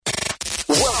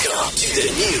The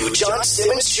new John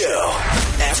Simmons Show.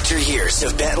 After years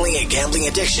of battling a gambling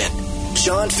addiction,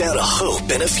 John found a hope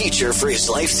and a future for his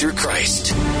life through Christ.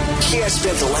 He has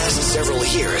spent the last several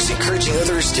years encouraging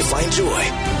others to find joy,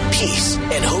 peace,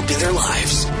 and hope in their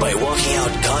lives by walking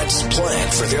out God's plan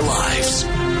for their lives.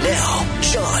 Now,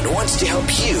 John wants to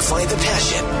help you find the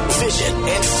passion, vision,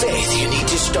 and faith you need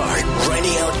to start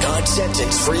writing out God's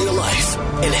sentence for your life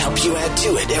and help you add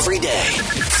to it every day.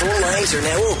 Phone lines are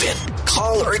now open.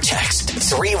 Call or text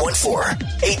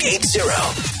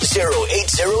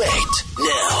 314-880-0808.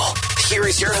 Now, here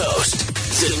is your host,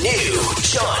 the new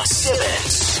John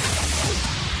Simmons.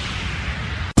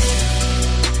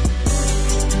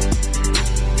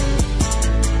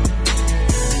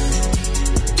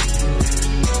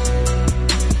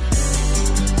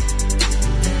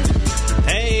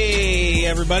 Hey,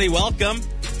 everybody, welcome.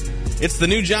 It's the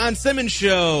new John Simmons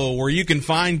Show, where you can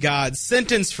find God's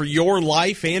sentence for your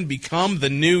life and become the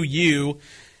new you,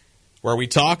 where we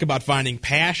talk about finding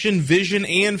passion, vision,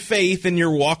 and faith in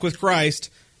your walk with Christ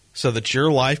so that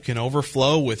your life can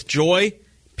overflow with joy,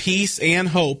 peace, and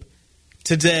hope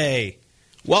today.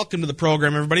 Welcome to the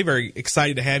program, everybody. Very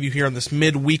excited to have you here on this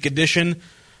midweek edition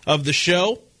of the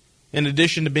show. In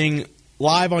addition to being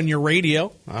live on your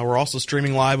radio, we're also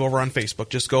streaming live over on Facebook.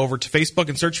 Just go over to Facebook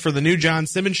and search for the new John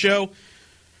Simmons Show.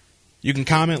 You can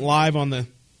comment live on the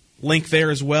link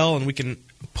there as well, and we can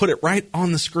put it right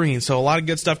on the screen. So a lot of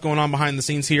good stuff going on behind the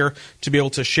scenes here to be able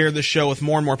to share this show with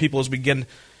more and more people as we begin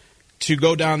to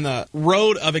go down the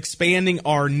road of expanding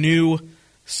our new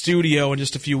studio in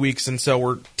just a few weeks. And so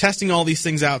we're testing all these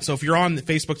things out. So if you're on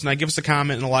Facebook tonight, give us a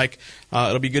comment and a like.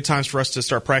 It'll be good times for us to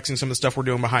start practicing some of the stuff we're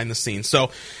doing behind the scenes.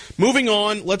 So moving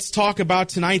on, let's talk about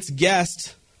tonight's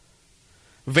guest.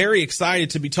 Very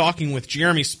excited to be talking with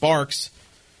Jeremy Sparks,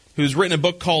 who's written a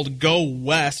book called Go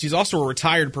West. He's also a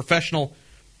retired professional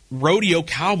rodeo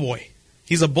cowboy.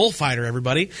 He's a bullfighter,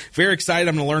 everybody. Very excited.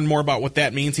 I'm going to learn more about what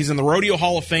that means. He's in the Rodeo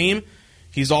Hall of Fame.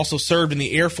 He's also served in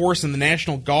the Air Force and the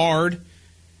National Guard.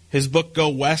 His book, Go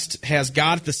West, has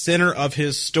God at the center of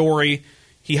his story.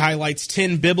 He highlights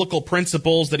 10 biblical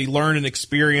principles that he learned and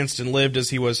experienced and lived as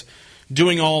he was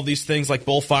doing all of these things like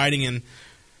bullfighting and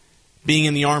being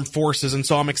in the armed forces. And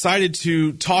so I'm excited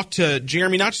to talk to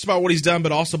Jeremy, not just about what he's done,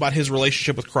 but also about his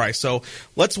relationship with Christ. So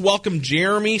let's welcome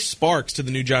Jeremy Sparks to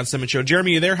the new John Simmons Show.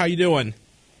 Jeremy, you there? How you doing?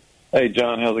 Hey,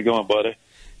 John. How's it going, buddy?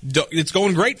 It's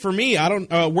going great for me. I don't.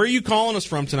 Where are you calling us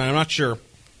from tonight? I'm not sure.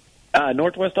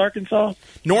 Northwest Arkansas.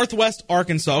 Northwest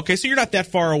Arkansas. Okay, so you're not that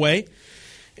far away.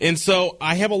 And so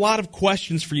I have a lot of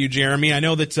questions for you, Jeremy. I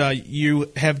know that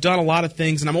you have done a lot of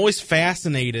things, and I'm always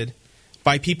fascinated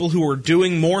by people who are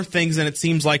doing more things than it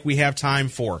seems like we have time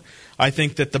for. I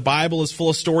think that the Bible is full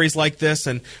of stories like this,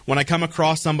 and when I come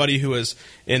across somebody who is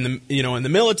in the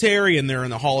military, and they're in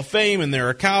the Hall of Fame, and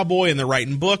they're a cowboy, and they're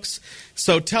writing books.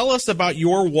 So tell us about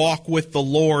your walk with the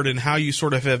Lord and how you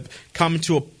sort of have come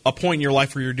to a point in your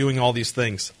life where you're doing all these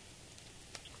things.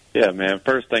 Yeah, man.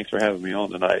 First, thanks for having me on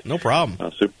tonight. No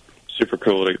problem. Super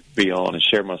cool to be on and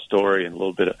share my story and a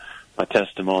little bit of my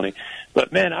testimony.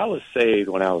 But, man, I was saved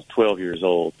when I was 12 years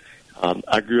old.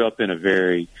 I grew up in a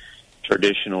very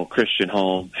traditional Christian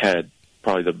home, had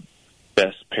probably the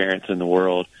best parents in the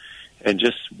world, and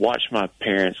just watched my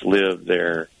parents live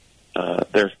their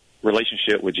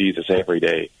relationship with Jesus every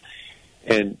day.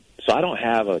 And so I don't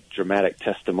have a dramatic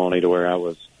testimony to where I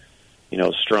was,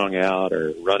 strung out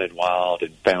or running wild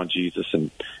and found Jesus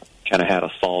and kind of had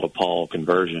a Saul to Paul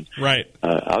conversion. Right.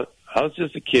 I was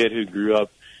just a kid who grew up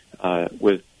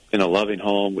in a loving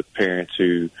home with parents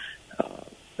who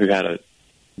had a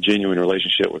genuine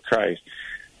relationship with Christ.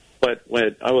 But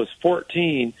when I was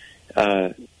 14,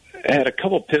 I had a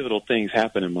couple pivotal things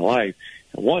happen in my life.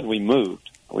 One, we moved.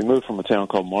 We moved from a town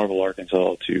called Marble,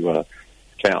 Arkansas to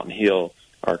Fountain Hill,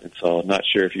 Arkansas. I'm not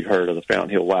sure if you've heard of the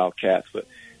Fountain Hill Wildcats, but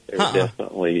they were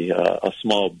definitely a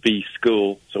small B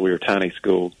school, so we were a tiny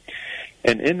school.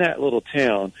 And in that little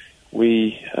town,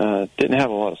 we didn't have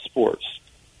a lot of sports.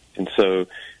 And so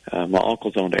my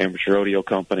uncles owned an amateur rodeo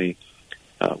company.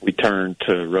 We turned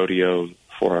to rodeo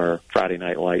for our Friday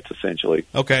night lights, essentially.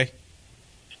 Okay.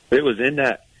 It was in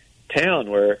that town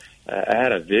where I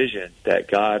had a vision that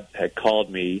God had called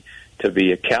me to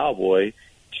be a cowboy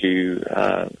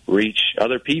to reach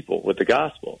other people with the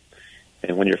gospel.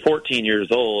 And when you're 14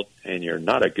 years old and you're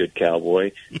not a good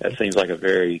cowboy, that seems like a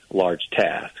very large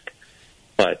task.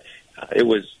 But it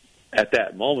was at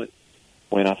that moment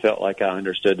when I felt like I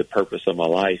understood the purpose of my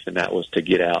life, and that was to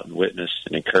get out and witness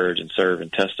and encourage and serve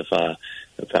and testify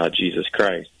about Jesus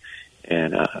Christ.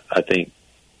 And I think,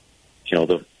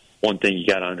 the one thing you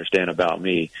got to understand about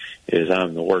me is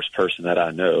I'm the worst person that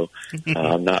I know.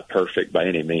 I'm not perfect by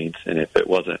any means, and if it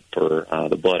wasn't for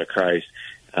the blood of Christ,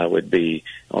 I would be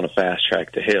on a fast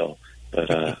track to hell.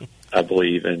 But I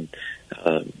believe in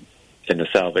the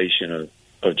salvation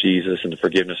of Jesus and the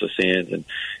forgiveness of sins, and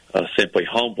simply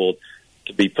humbled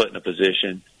to be put in a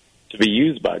position to be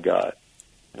used by God.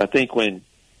 I think when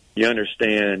you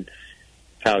understand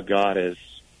how God has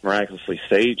miraculously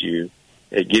saved you,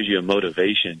 it gives you a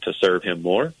motivation to serve Him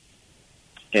more.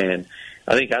 And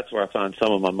I think that's where I find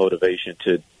some of my motivation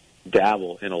to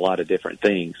dabble in a lot of different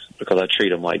things, because I treat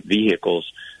them like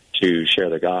vehicles to share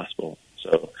the gospel.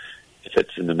 So if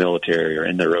it's in the military or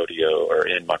in the rodeo or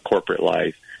in my corporate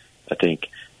life, I think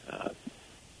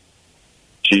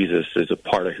Jesus is a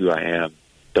part of who I am.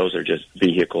 Those are just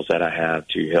vehicles that I have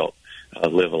to help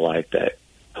live a life that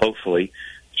hopefully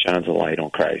shines a light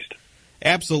on Christ.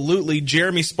 Absolutely.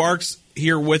 Jeremy Sparks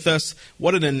here with us.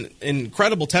 What an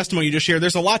incredible testimony you just shared.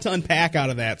 There's a lot to unpack out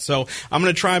of that. So I'm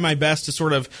going to try my best to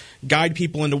sort of guide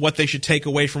people into what they should take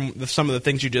away from some of the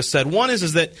things you just said. One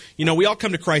is that, we all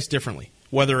come to Christ differently,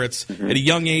 whether it's at a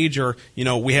young age or,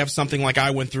 we have something like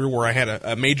I went through where I had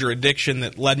a major addiction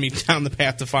that led me down the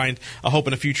path to find a hope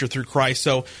and a future through Christ.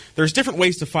 So there's different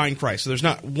ways to find Christ. So there's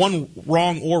not one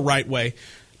wrong or right way.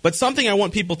 But something I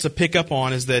want people to pick up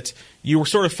on is that you were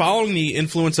sort of following the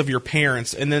influence of your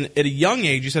parents, and then at a young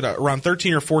age, you said around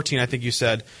 13 or 14, I think you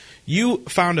said, you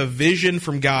found a vision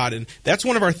from God, and that's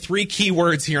one of our 3 key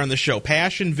words here on the show: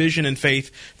 passion, vision, and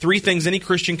faith. 3 things any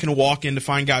Christian can walk in to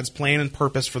find God's plan and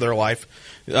purpose for their life.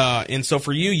 And so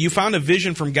for you found a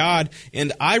vision from God,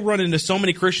 and I run into so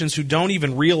many Christians who don't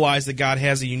even realize that God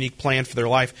has a unique plan for their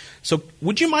life. So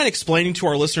would you mind explaining to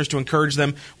our listeners, to encourage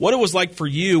them, what it was like for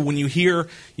you when you hear,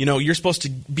 you're supposed to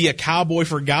be a cowboy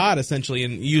for God, essentially,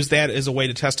 and use that as a way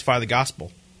to testify the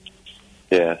gospel?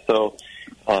 Yeah, so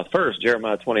first,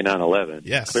 Jeremiah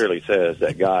 29:11 clearly says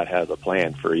that God has a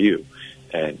plan for you.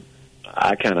 And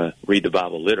I kind of read the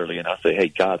Bible literally, and I say, hey,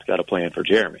 God's got a plan for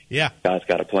Jeremy. Yeah. God's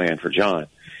got a plan for John.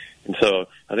 And so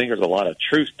I think there's a lot of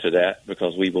truth to that,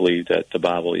 because we believe that the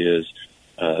Bible is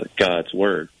God's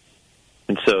Word.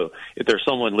 And so if there's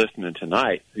someone listening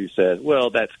tonight who says, well,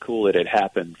 that's cool that it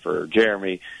happened for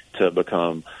Jeremy to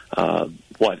become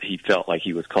what he felt like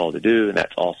he was called to do, and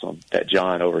that's awesome that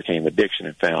John overcame addiction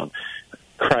and found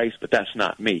Christ, but that's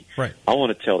not me. Right. I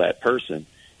want to tell that person,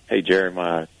 hey,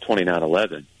 Jeremiah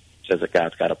 29:11 says that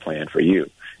God's got a plan for you.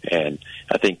 And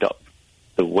I think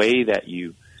the way that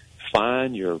you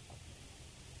find your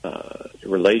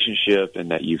relationship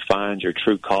and that you find your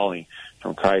true calling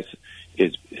from Christ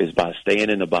is by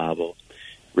staying in the Bible,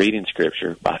 reading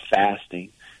Scripture, by fasting,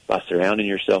 by surrounding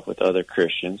yourself with other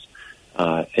Christians,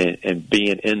 and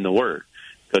being in the Word.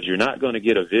 Because you're not going to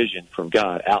get a vision from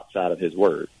God outside of His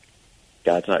Word.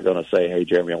 God's not going to say, hey,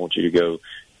 Jeremy, I want you to go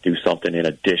do something in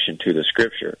addition to the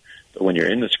Scripture. But when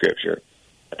you're in the Scripture,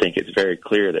 I think it's very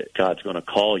clear that God's going to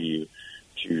call you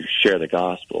to share the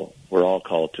gospel. We're all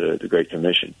called to the Great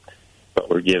Commission,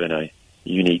 but we're given a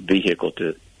unique vehicle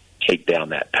to take down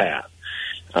that path.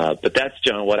 But that's,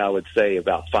 John, what I would say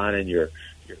about finding your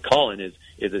calling is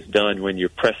it's done when you're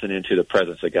pressing into the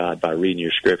presence of God by reading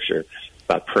your Scripture,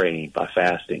 by praying, by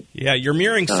fasting. Yeah, you're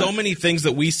mirroring so many things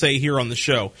that we say here on the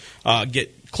show.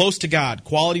 Get close to God,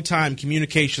 quality time,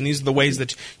 communication. These are the ways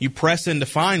that you press in to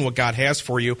find what God has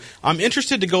for you. I'm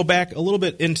interested to go back a little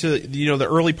bit into the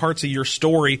early parts of your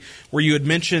story where you had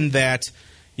mentioned that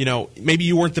maybe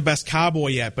you weren't the best cowboy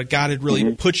yet, but God had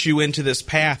really put you into this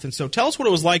path. And so tell us what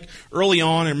it was like early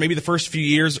on, or maybe the first few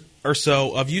years or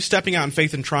so, of you stepping out in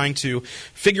faith and trying to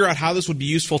figure out how this would be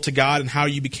useful to God and how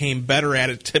you became better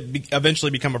at it to eventually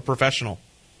become a professional.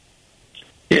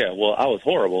 Yeah, well, I was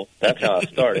horrible. That's how I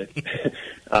started.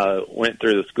 Went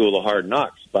through the school of hard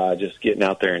knocks by just getting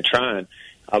out there and trying.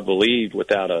 I believed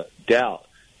without a doubt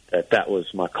that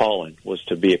was my calling, was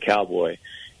to be a cowboy.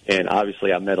 And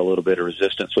obviously I met a little bit of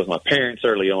resistance with my parents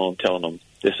early on, telling them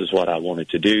this is what I wanted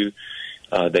to do.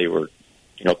 They were,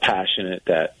 passionate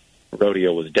that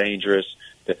rodeo was dangerous,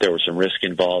 that there was some risk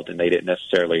involved, and they didn't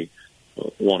necessarily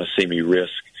want to see me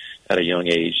risk at a young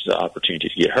age the opportunity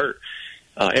to get hurt.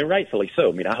 And rightfully so.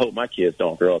 I mean, I hope my kids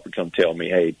don't grow up and come tell me,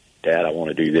 hey, Dad, I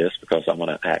want to do this because I want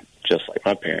to act just like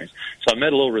my parents. So I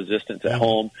met a little resistance at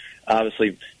home.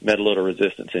 Obviously met a little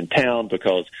resistance in town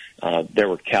because there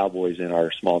were cowboys in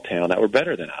our small town that were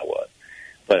better than I was.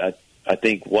 But I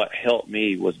think what helped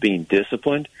me was being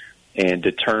disciplined and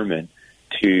determined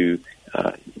to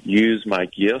use my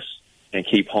gifts and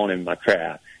keep honing my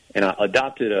craft. And I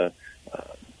adopted a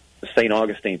St.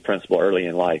 Augustine principle early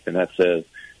in life, and that says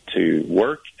to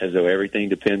work as though everything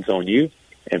depends on you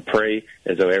and pray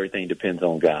as though everything depends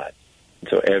on God. And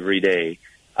so every day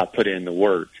I put in the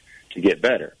work to get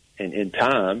better. And in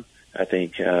time, I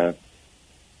think,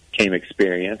 came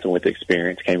experience, and with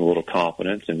experience came a little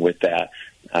confidence, and with that,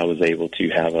 I was able to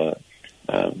have a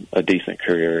decent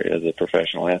career as a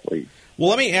professional athlete. Well,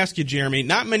 let me ask you, Jeremy,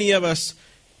 not many of us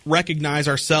recognize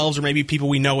ourselves or maybe people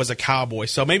we know as a cowboy.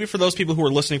 So maybe for those people who are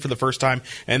listening for the first time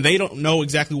and they don't know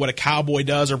exactly what a cowboy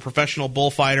does or a professional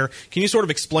bullfighter, can you sort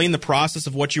of explain the process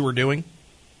of what you were doing?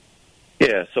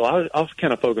 Yeah, so I'll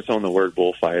kind of focus on the word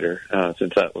bullfighter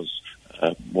since that was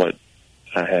what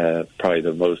I have probably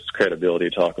the most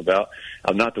credibility to talk about.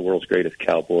 I'm not the world's greatest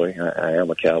cowboy. I am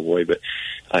a cowboy, but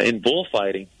in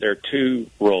bullfighting, there are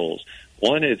two roles.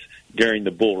 One is during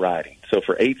the bull riding. So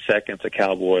for 8 seconds, a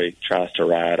cowboy tries to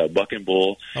ride a bucking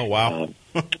bull. Oh, wow.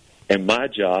 And my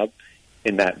job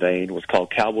in that vein was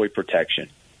called cowboy protection.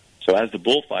 So as the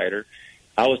bullfighter,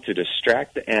 I was to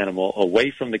distract the animal away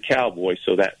from the cowboy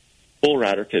so that bull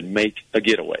rider could make a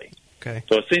getaway. Okay.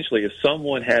 So essentially, if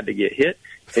someone had to get hit,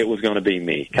 it was going to be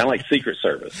me, kind of like Secret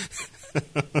Service.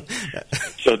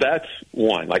 So that's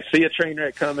one. Like, see a train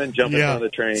wreck coming, jump in front of the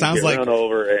train, get run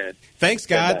over. And thanks,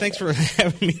 God. Thanks for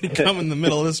having me to come in the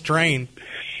middle of this train.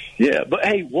 Yeah, but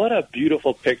hey, what a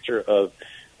beautiful picture of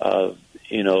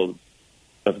God's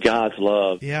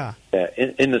love. Yeah. That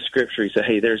in the Scripture, He said,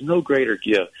 "Hey, there's no greater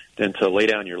gift than to lay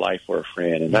down your life for a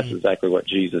friend," and that's exactly what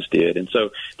Jesus did. And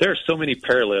so there are so many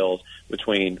parallels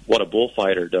between what a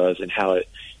bullfighter does and how it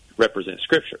represents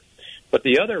Scripture. But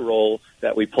the other role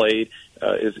that we played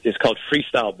is called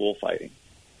freestyle bullfighting.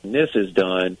 And this is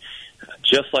done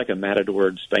just like a matador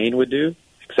in Spain would do,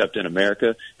 except in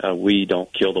America, we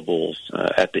don't kill the bulls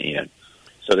at the end.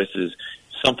 So this is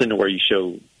something where you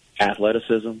show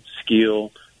athleticism,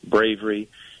 skill, bravery,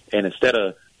 and instead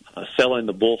of selling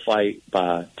the bullfight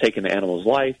by taking the animal's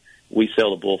life, we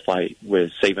sell the bullfight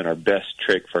with saving our best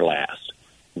trick for last.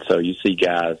 And so you see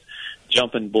guys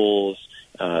jumping bulls,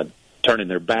 turning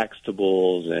their backs to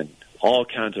bulls, and all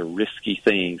kinds of risky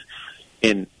things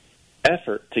in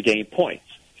effort to gain points.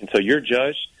 And so you're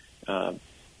judged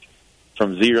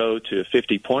from 0 to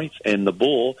 50 points, and the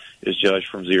bull is judged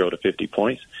from 0 to 50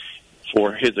 points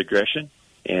for his aggression,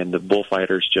 and the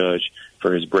bullfighter's judged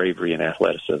for his bravery and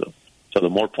athleticism. So the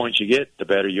more points you get, the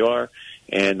better you are,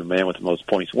 and the man with the most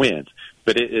points wins.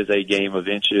 But it is a game of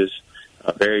inches,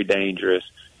 very dangerous,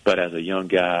 but as a young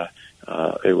guy,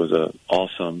 it was an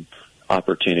awesome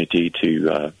opportunity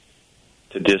to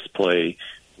display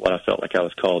what I felt like I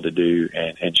was called to do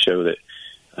and show that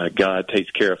God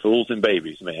takes care of fools and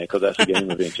babies, man, because that's a game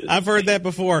of inches. I've heard that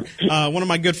before. One of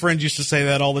my good friends used to say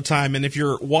that all the time. And if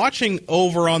you're watching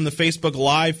over on the Facebook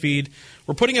Live feed,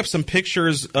 we're putting up some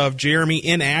pictures of Jeremy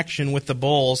in action with the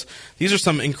bulls. These are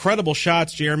some incredible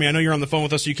shots, Jeremy. I know you're on the phone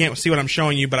with us, so you can't see what I'm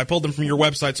showing you, but I pulled them from your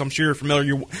website, so I'm sure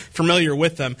you're familiar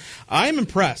with them. I'm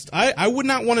impressed. I would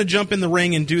not want to jump in the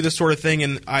ring and do this sort of thing,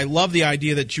 and I love the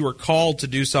idea that you are called to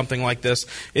do something like this.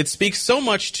 It speaks so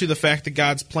much to the fact that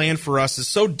God's plan for us is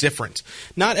so different.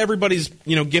 Not everybody's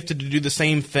gifted to do the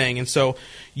same thing, and so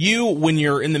you, when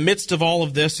you're in the midst of all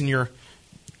of this and you're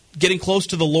getting close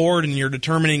to the Lord and you're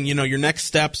determining, your next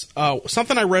steps.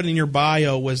 Something I read in your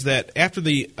bio was that after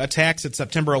the attacks at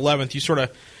September 11th, you sort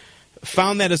of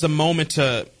found that as a moment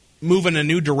to move in a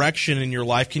new direction in your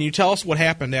life. Can you tell us what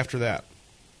happened after that?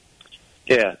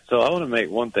 Yeah, so I want to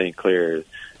make one thing clear.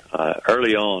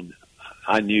 Early on,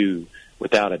 I knew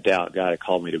without a doubt God had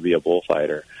called me to be a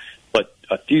bullfighter. But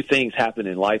a few things happened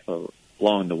in life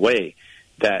along the way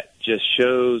that just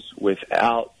shows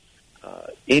without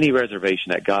any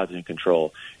reservation that God's in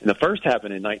control. And the first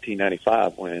happened in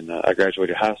 1995 when I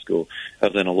graduated high school. I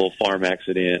was in a little farm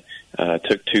accident,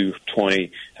 took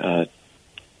 220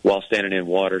 while standing in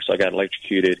water, so I got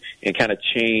electrocuted and kind of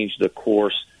changed the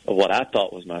course of what I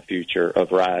thought was my future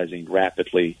of rising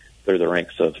rapidly through the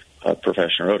ranks of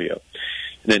professional rodeo.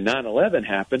 And then 9/11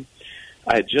 happened.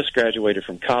 I had just graduated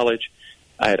from college.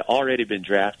 I had already been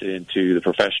drafted into the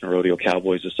Professional Rodeo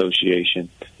Cowboys Association.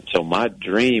 So my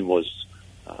dream was,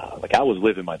 I was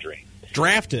living my dream.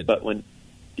 Drafted? But when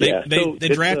They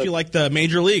draft you like the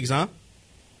major leagues, huh?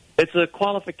 It's a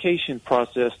qualification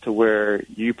process to where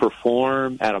you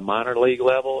perform at a minor league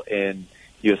level and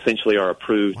you essentially are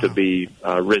approved to be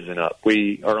risen up.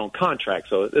 We are on contract,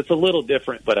 so it's a little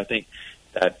different, but I think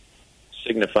that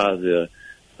signifies the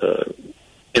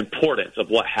importance of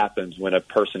what happens when a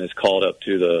person is called up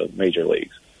to the major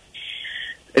leagues.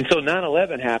 And so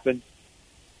 9/11 happened,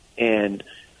 and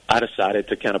I decided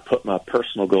to kind of put my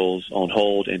personal goals on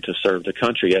hold and to serve the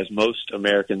country, as most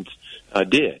Americans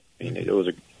did. I mean, it was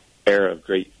an era of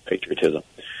great patriotism.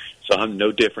 So I'm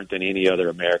no different than any other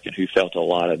American who felt a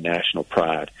lot of national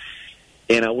pride.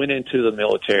 And I went into the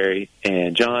military,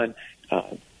 and John,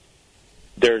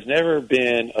 there's never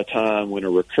been a time when a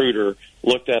recruiter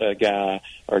looked at a guy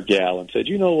or gal and said,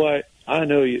 you know what, I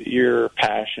know you're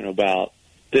passionate about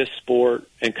this sport,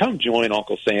 and come join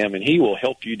Uncle Sam, and he will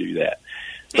help you do that.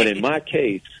 But in my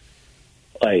case,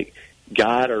 like,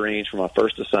 God arranged for my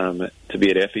first assignment to be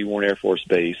at F.E. Warren Air Force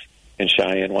Base in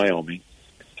Cheyenne, Wyoming,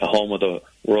 the home of the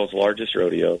world's largest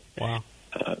rodeo. Wow.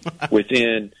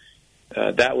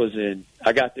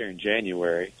 I got there in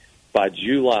January. By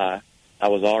July, I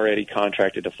was already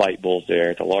contracted to fight bulls there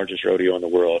at the largest rodeo in the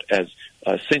world as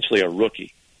essentially a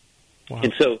rookie. Wow.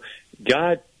 And so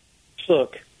God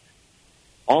took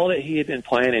all that he had been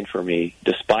planning for me,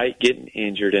 despite getting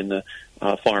injured in the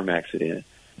farm accident,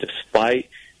 despite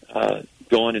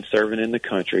going and serving in the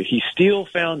country, he still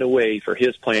found a way for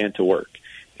his plan to work.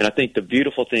 And I think the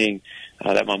beautiful thing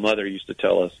that my mother used to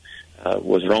tell us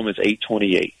was Romans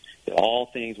 8:28. That all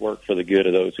things work for the good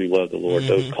of those who love the Lord,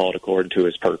 those called according to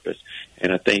his purpose.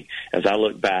 And I think as I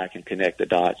look back and connect the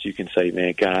dots, you can say,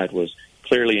 man, God was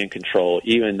clearly in control,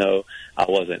 even though I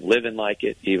wasn't living like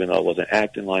it, even though I wasn't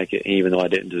acting like it, even though I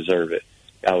didn't deserve it.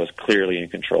 I was clearly in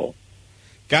control.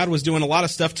 God was doing a lot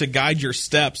of stuff to guide your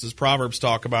steps, as Proverbs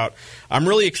talk about. I'm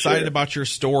really excited about your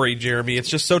story, Jeremy. It's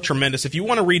just so tremendous. If you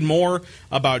want to read more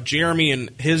about Jeremy and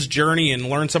his journey and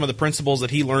learn some of the principles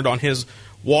that he learned on his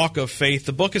walk of faith,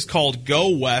 the book is called Go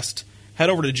West. Head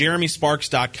over to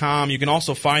jeremysparks.com. You can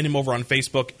also find him over on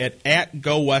Facebook at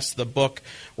Go West the Book.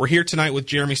 We're here tonight with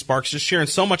Jeremy Sparks, just sharing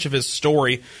so much of his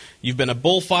story. You've been a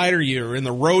bullfighter, you're in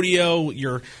the rodeo,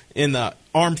 you're in the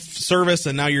armed service,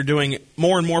 and now you're doing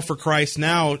more and more for Christ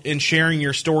now in sharing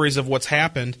your stories of what's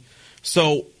happened.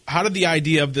 So how did the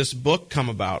idea of this book come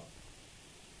about?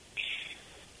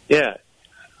 Yeah,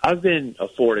 I've been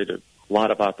afforded a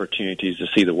lot of opportunities to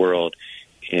see the world.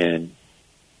 And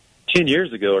 10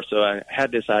 years ago or so, I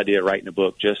had this idea of writing a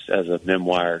book just as a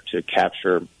memoir to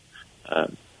capture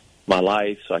my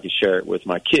life so I could share it with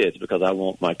my kids, because I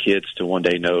want my kids to one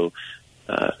day know,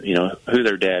 who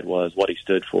their dad was, what he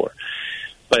stood for.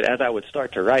 But as I would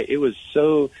start to write, it was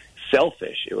so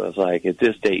selfish. It was like, at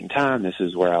this date and time, this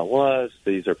is where I was.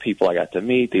 These are people I got to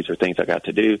meet. These are things I got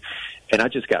to do. And I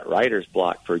just got writer's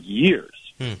block for years.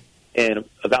 And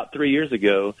about 3 years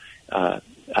ago,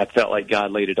 I felt like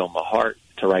God laid it on my heart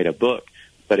to write a book,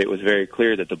 but it was very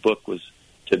clear that the book was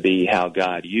to be how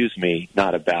God used me,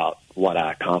 not about what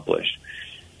I accomplished.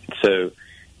 So,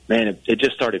 man, it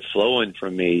just started flowing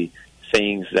from me,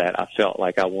 things that I felt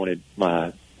like I wanted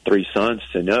my 3 sons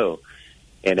to know.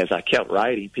 And as I kept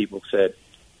writing, people said,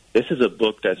 this is a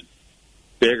book that's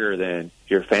bigger than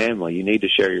your family. You need to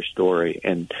share your story.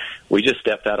 And we just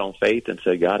stepped out on faith and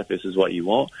said, God, if this is what you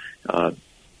want,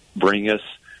 bring us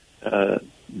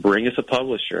a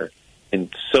publisher.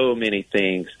 And so many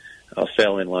things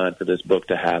fell in line for this book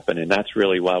to happen, and that's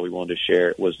really why we wanted to share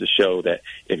it, was to show that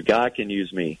if God can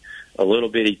use me, a little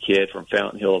bitty kid from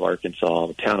Fountain Hill of Arkansas,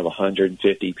 a town of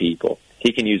 150 people,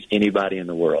 he can use anybody in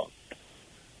the world.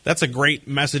 That's a great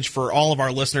message for all of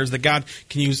our listeners, that God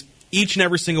can use each and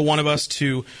every single one of us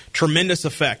to tremendous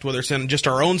effect, whether it's in just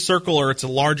our own circle or it's a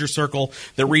larger circle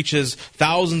that reaches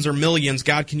thousands or millions.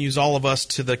 God can use all of us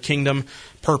to the kingdom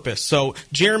purpose. So,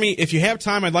 Jeremy, if you have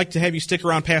time, I'd like to have you stick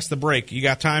around past the break. You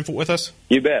got time with us?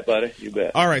 You bet, buddy. You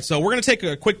bet. All right, so we're going to take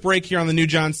a quick break here on the new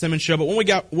John Simmons Show, but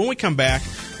when we come back,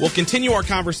 we'll continue our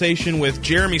conversation with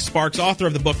Jeremy Sparks, author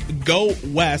of the book Go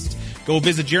West. Go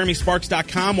visit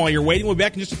jeremysparks.com while you're waiting. We'll be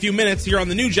back in just a few minutes here on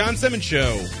the new John Simmons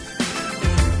Show.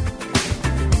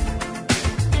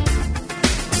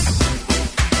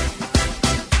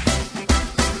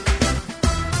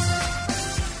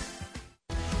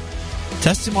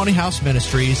 Testimony House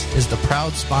Ministries is the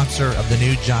proud sponsor of the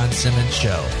new John Simmons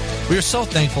Show. We are so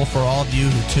thankful for all of you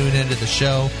who tune into the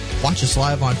show, watch us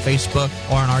live on Facebook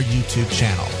or on our YouTube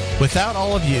channel. Without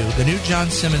all of you, the new John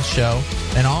Simmons Show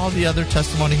and all of the other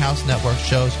Testimony House Network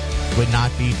shows would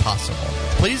not be possible.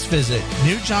 Please visit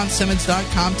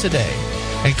newjohnsimmons.com today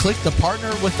and click the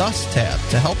Partner with Us tab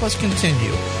to help us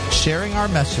continue sharing our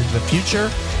message of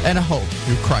future and a hope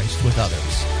through Christ with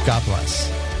others. God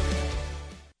bless.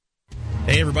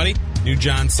 Hey, everybody. New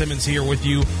John Simmons here with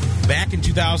you. Back in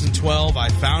 2012, I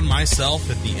found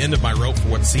myself at the end of my rope for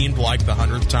what seemed like the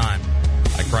 100th time.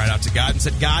 I cried out to God and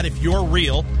said, God, if you're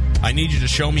real, I need you to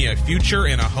show me a future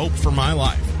and a hope for my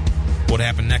life. What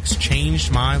happened next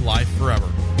changed my life forever.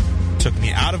 It took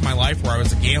me out of my life where I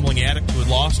was a gambling addict who had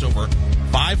lost over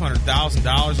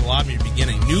 $500,000, allowed me to begin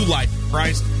a new life in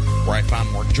Christ, where I found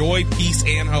more joy, peace,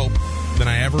 and hope than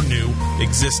I ever knew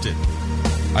existed.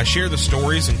 I share the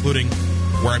stories, including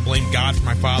where I blamed God for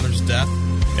my father's death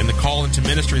and the call into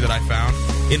ministry that I found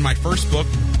in my first book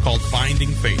called Finding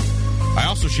Faith. I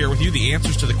also share with you the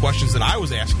answers to the questions that I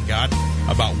was asking God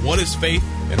about what is faith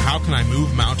and how can I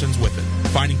move mountains with it.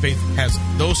 Finding Faith has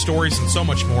those stories and so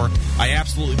much more. I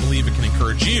absolutely believe it can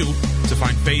encourage you to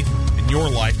find faith in your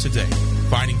life today.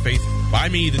 Finding Faith by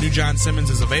me, the new John Simmons,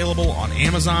 is available on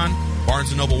Amazon,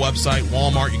 Barnes & Noble website,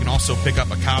 Walmart. You can also pick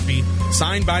up a copy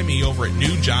signed by me over at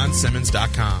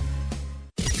newjohnsimmons.com.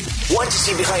 Want to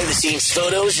see behind-the-scenes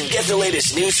photos and get the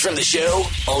latest news from the show?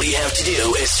 All you have to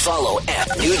do is follow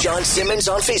 @New John Simmons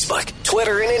on Facebook,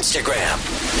 Twitter, and Instagram.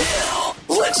 Now,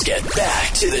 let's get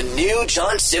back to the New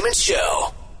John Simmons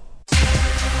Show.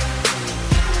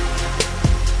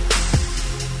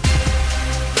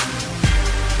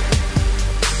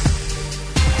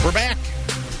 We're back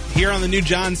here on the New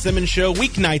John Simmons Show,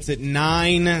 weeknights at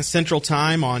 9 Central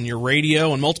Time on your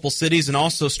radio in multiple cities and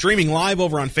also streaming live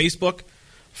over on Facebook.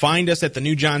 Find us at the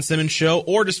New John Simmons Show,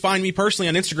 or just find me personally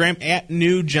on Instagram at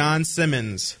New John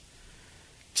Simmons.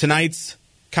 Tonight's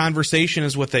conversation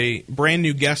is with a brand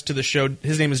new guest to the show.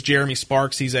 His name is Jeremy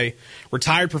Sparks. He's a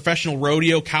retired professional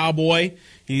rodeo cowboy.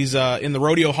 He's in the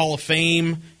Rodeo Hall of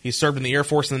Fame. He's served in the Air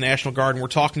Force and the National Guard, and we're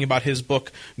talking about his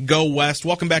book, Go West.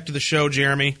 Welcome back to the show,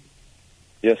 Jeremy.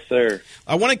 Yes, sir.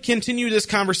 I want to continue this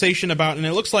conversation about, and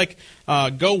it looks like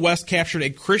Go West captured a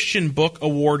Christian Book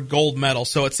Award gold medal.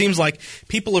 So it seems like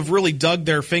people have really dug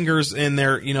their fingers and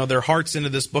their hearts into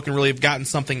this book and really have gotten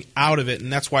something out of it.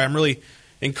 And that's why I'm really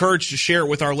encouraged to share it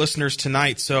with our listeners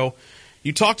tonight. So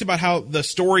you talked about how the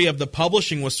story of the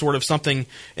publishing was sort of something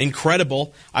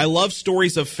incredible. I love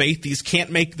stories of faith. These can't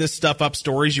make this stuff up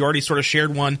stories. You already sort of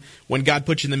shared one when God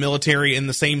put you in the military in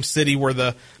the same city where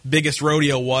the biggest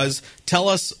rodeo was. Tell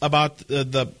us about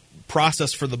the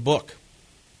process for the book.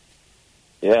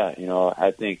 Yeah, I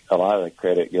think a lot of the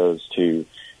credit goes to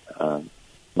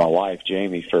my wife,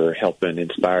 Jamie, for helping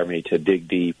inspire me to dig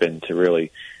deep and to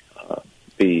really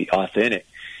be authentic.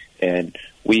 And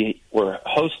we were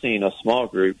hosting a small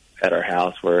group at our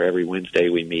house where every Wednesday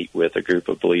we meet with a group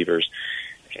of believers.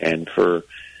 And for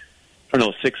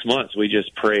 6 months, we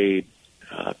just prayed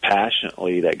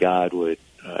passionately that God would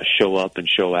show up and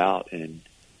show out. And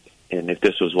if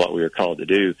this was what we were called to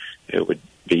do, it would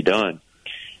be done.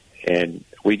 And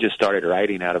we just started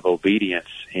writing out of obedience.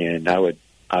 And I would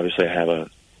obviously have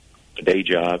a day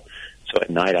job. So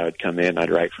at night I would come in, I'd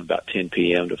write from about 10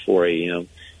 p.m. to 4 a.m.,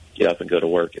 get up and go to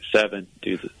work at 7,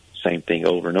 do the same thing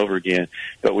over and over again.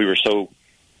 But we were so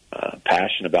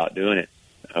passionate about doing it,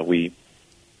 we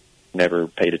never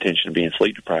paid attention to being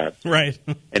sleep deprived. Right.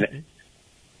 And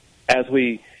as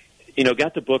we,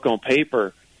 got the book on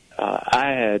paper,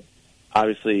 I had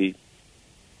obviously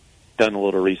done a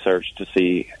little research to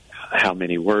see how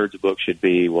many words a book should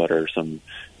be, what are some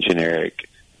generic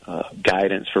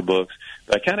guidance for books.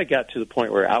 But I kind of got to the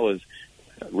point where I was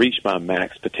reached my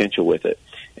max potential with it.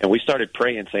 And we started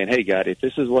praying, saying, hey, God, if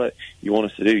this is what you want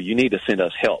us to do, you need to send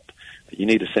us help. You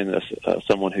need to send us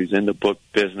someone who's in the book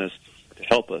business to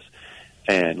help us.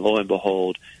 And lo and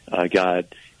behold, God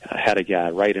had a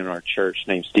guy right in our church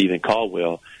named Stephen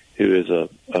Caldwell, who is a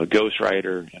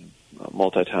ghostwriter and a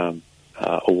multi-time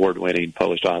award-winning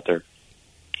published author.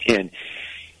 And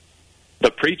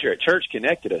the preacher at church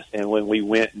connected us. And when we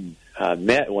went and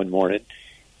met one morning,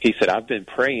 he said, I've been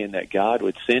praying that God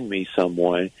would send me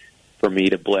someone for me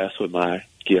to bless with my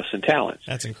gifts and talents.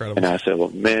 That's incredible. And I said, well,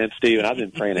 man, Stephen, I've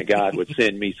been praying that God would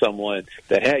send me someone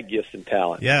that had gifts and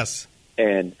talents. Yes.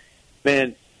 And,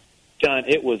 man, John,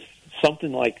 it was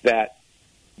something like that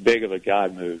big of a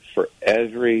God move for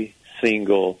every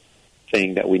single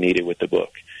thing that we needed with the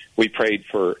book. We prayed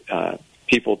for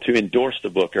people to endorse the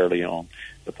book early on.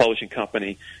 The publishing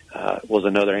company was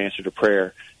another answer to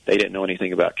prayer. They didn't know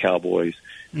anything about cowboys.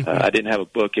 I didn't have a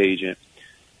book agent.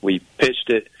 We pitched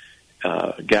it.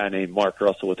 A guy named Mark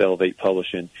Russell with Elevate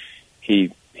Publishing,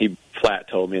 he flat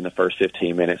told me in the first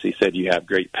 15 minutes, he said, you have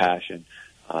great passion.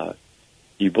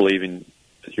 You believe in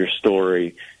your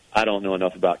story. I don't know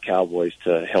enough about cowboys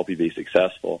to help you be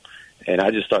successful. And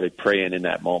I just started praying in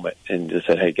that moment and just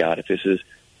said, hey, God, if this is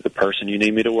the person you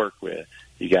need me to work with,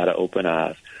 you got to open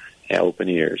eyes and open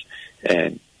ears.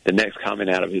 And the next comment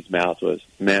out of his mouth was,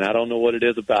 man, I don't know what it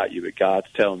is about you, but God's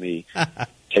telling me,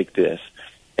 take this.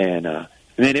 And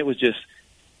then it was just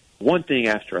one thing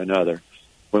after another.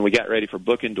 When we got ready for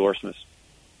book endorsements,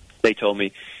 they told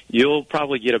me, you'll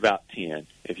probably get about 10.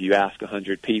 If you ask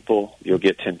 100 people, you'll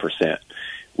get 10%.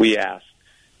 We asked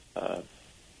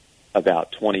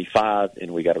about 25,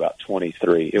 and we got about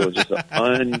 23. It was just an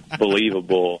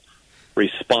unbelievable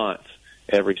response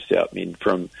every step. I mean,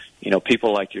 from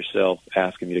people like yourself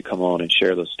asking me to come on and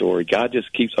share the story. God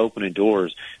just keeps opening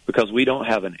doors because we don't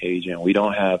have an agent. We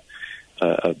don't have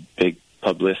a big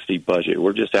publicity budget.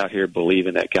 We're just out here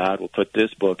believing that God will put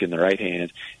this book in the right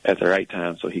hands at the right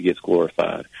time so he gets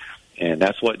glorified. And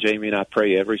that's what Jamie and I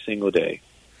pray every single day.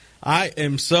 I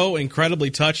am so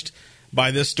incredibly touched by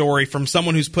this story from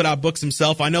someone who's put out books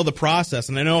himself. I know the process,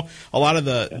 and I know a lot of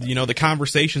the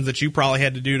conversations that you probably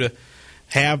had to do to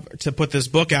have to put this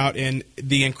book out, and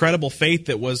the incredible faith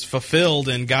that was fulfilled,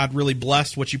 and God really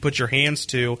blessed what you put your hands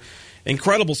to.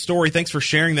 Incredible story. Thanks for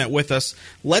sharing that with us.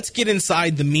 Let's get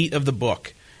inside the meat of the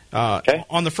book. Okay.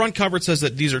 On the front cover, it says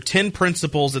that these are 10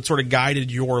 principles that sort of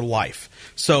guided your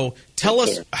life. So tell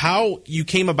us how you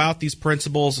came about these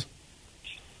principles.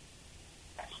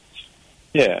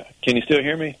 Yeah. Can you still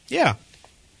hear me? Yeah.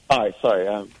 All right. Sorry.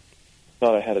 I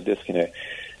thought I had a disconnect.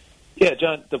 Yeah,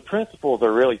 John, the principles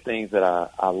are really things that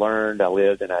I learned, I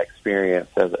lived, and I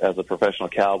experienced as a professional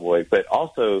cowboy, but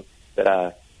also that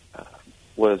I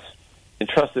was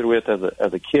entrusted with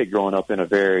as a kid growing up in a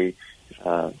very,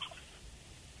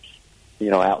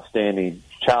 outstanding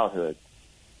childhood.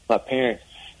 My parents,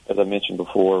 as I mentioned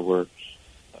before,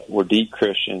 were deep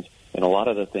Christians, and a lot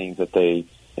of the things that they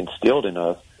instilled in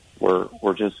us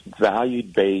were just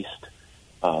value-based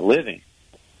living.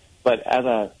 But as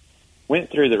I went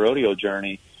through the rodeo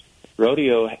journey,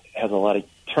 rodeo has a lot of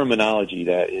terminology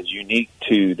that is unique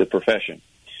to the profession.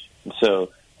 And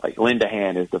so, like, lend a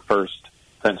hand is the first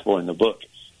principle in the book.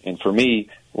 And for me,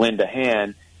 lend a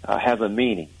hand has a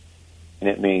meaning, and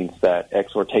it means that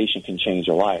exhortation can change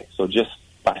a life. So just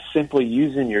by simply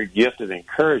using your gift of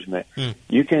encouragement,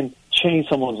 you can change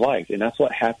someone's life. And that's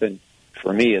what happened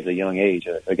for me as a young age.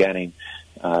 A guy named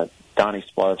Donnie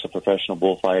Sparks, a professional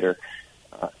bullfighter,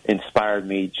 inspired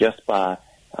me just by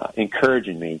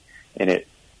encouraging me, and it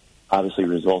obviously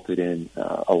resulted in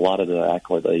a lot of the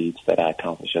accolades that I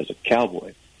accomplished as a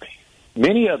cowboy.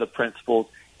 Many of the principles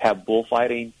have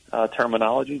bullfighting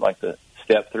terminology, like the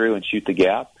step through and shoot the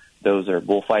gap. Those are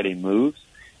bullfighting moves.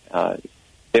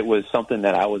 It was something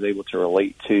that I was able to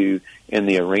relate to in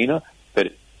the arena,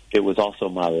 but it was also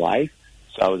my life,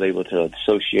 so I was able to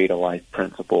associate a life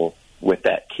principle with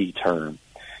that key term.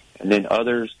 And then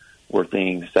others were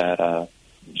things that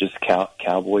just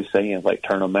cowboy sayings, like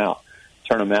turn them out.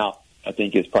 Turn them out, I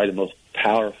think, is probably the most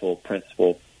powerful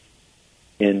principle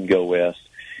in Go West.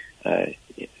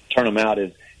 Turn them out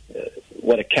is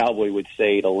what a cowboy would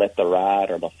say to let the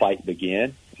ride or the fight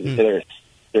begin. They're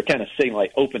kind of saying,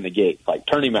 like, open the gate, like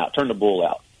turn him out, turn the bull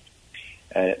out.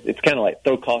 It's kind of like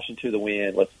throw caution to the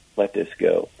wind, let's let this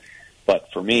go.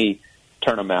 But for me,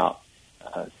 turn them out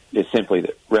is simply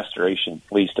that restoration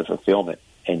leads to fulfillment,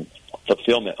 and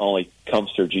fulfillment only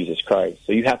comes through Jesus Christ.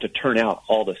 So you have to turn out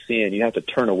all the sin. You have to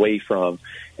turn away from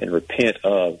and repent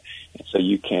of, and so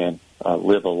you can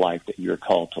live a life that you're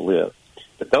called to live.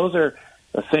 But those are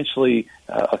essentially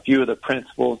a few of the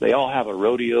principles. They all have a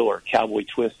rodeo or cowboy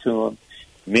twist to them.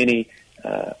 Many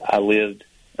I lived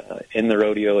in the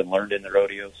rodeo and learned in the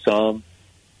rodeo. Some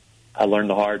I learned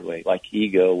the hard way, like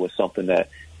ego was something that,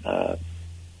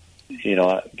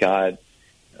 God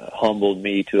humbled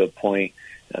me to a point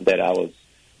that I was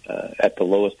at the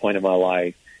lowest point of my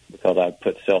life because I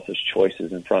put selfish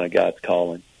choices in front of God's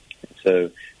calling. And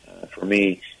so for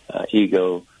me,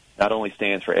 ego not only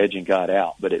stands for edging God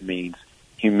out, but it means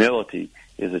humility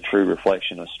is a true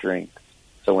reflection of strength.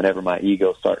 So whenever my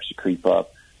ego starts to creep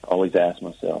up, I always ask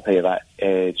myself, hey, have I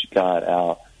edged God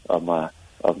out of my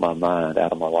mind,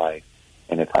 out of my life?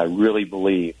 And if I really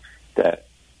believe that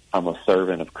I'm a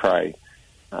servant of Christ,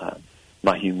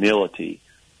 my humility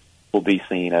will be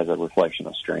seen as a reflection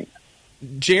of strength.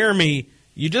 Jeremy,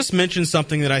 you just mentioned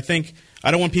something that I think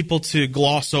I don't want people to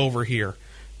gloss over here.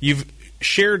 You've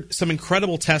shared some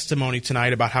incredible testimony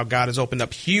tonight about how God has opened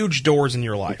up huge doors in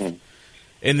your life. Mm-hmm.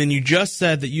 And then you just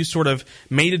said that you sort of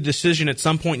made a decision at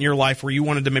some point in your life where you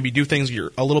wanted to maybe do things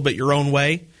a little bit your own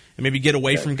way and maybe get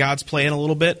away from God's plan a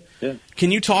little bit. Yeah.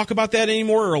 Can you talk about that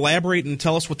anymore or elaborate and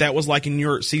tell us what that was like in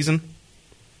your season?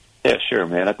 Yeah, sure,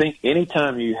 man. I think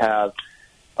anytime you have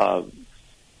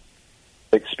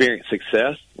experienced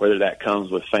success, whether that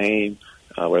comes with fame,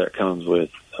 whether it comes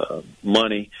with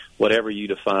money, whatever you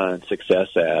define success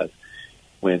as,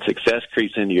 when success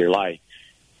creeps into your life,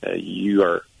 you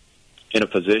are in a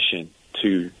position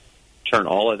to turn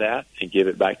all of that and give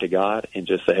it back to God and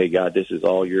just say, hey, God, this is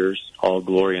all yours. All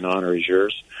glory and honor is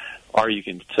yours. Or you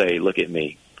can say, look at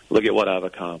me. Look at what I've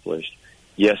accomplished.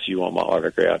 Yes, you want my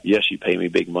autograph. Yes, you pay me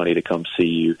big money to come see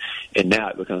you. And now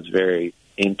it becomes very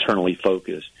internally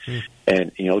focused.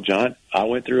 And, John, I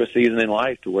went through a season in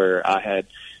life to where I had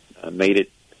made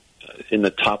it in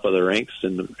the top of the ranks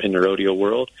in the rodeo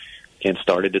world, and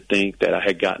started to think that I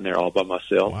had gotten there all by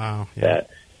myself. Wow. Yeah. That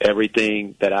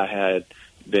everything that I had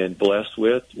been blessed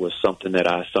with was something that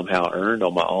I somehow earned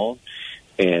on my own.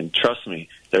 And trust me,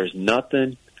 there's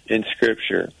nothing in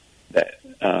Scripture that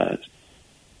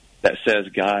says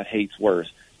God hates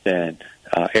worse than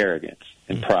arrogance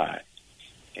and pride.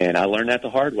 And I learned that the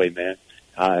hard way,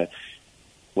 man.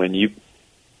 When you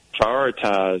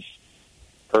prioritize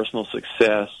personal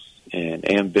success and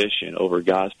ambition over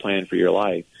God's plan for your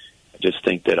life, I just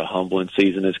think that a humbling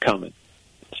season is coming.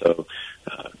 So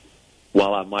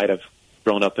while I might have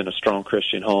grown up in a strong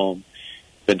Christian home,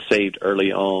 been saved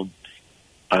early on,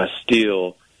 I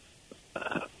still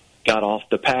got off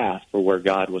the path for where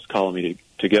God was calling me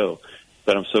to go.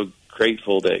 But I'm so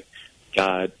grateful that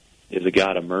God is a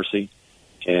God of mercy,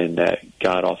 and that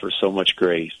God offers so much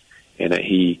grace, and that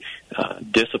He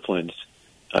disciplines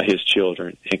His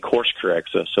children and course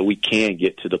corrects us so we can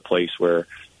get to the place where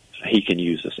He can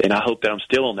use us. And I hope that I'm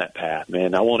still on that path,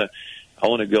 man. I want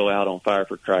to go out on fire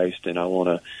for Christ, and I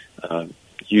want to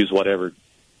use whatever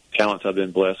talents I've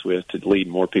been blessed with to lead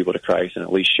more people to Christ and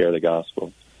at least share the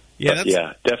gospel.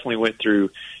 Yeah, definitely went through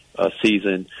a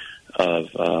season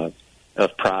of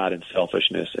pride and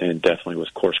selfishness, and definitely was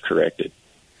course corrected.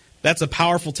 That's a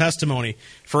powerful testimony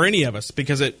for any of us,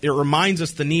 because it reminds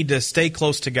us the need to stay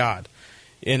close to God.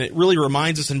 And it really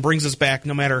reminds us and brings us back,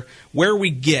 no matter where we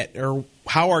get or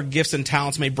how our gifts and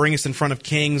talents may bring us in front of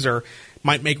kings or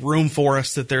might make room for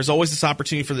us, that there's always this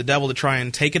opportunity for the devil to try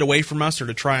and take it away from us or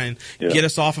to try and get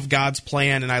us off of God's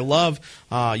plan. And I love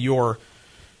your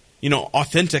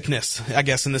authenticness, I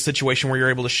guess, in this situation where you're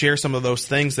able to share some of those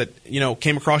things that,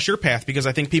 came across your path, because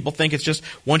I think people think it's just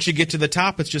once you get to the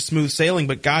top, it's just smooth sailing,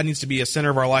 but God needs to be a center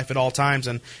of our life at all times.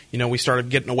 And, we started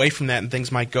getting away from that, and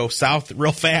things might go south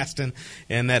real fast,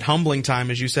 and that humbling time,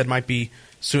 as you said, might be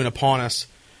soon upon us.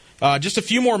 Just a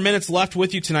few more minutes left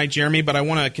with you tonight, Jeremy, but I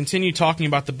want to continue talking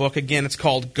about the book. Again, it's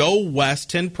called Go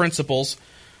West, 10 Principles.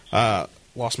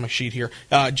 Lost my sheet here.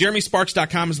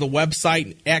 JeremySparks.com is the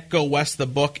website. At Go West, the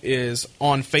book is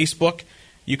on Facebook.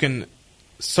 You can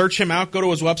search him out. Go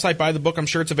to his website, buy the book. I'm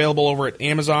sure it's available over at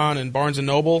Amazon and Barnes &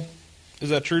 Noble. Is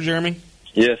that true, Jeremy?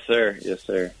 Yes, sir. Yes,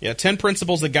 sir. Yeah, 10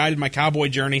 Principles that guided my cowboy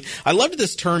journey. I loved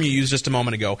this term you used just a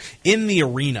moment ago, in the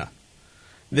arena.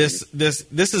 This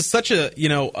is such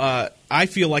a, I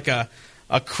feel like a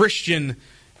Christian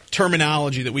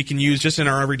terminology that we can use just in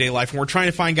our everyday life. When we're trying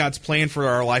to find God's plan for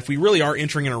our life, we really are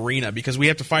entering an arena, because we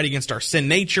have to fight against our sin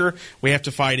nature. We have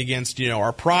to fight against,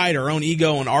 our pride, our own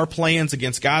ego, and our plans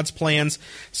against God's plans.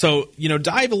 So,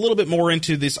 dive a little bit more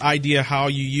into this idea, how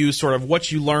you use sort of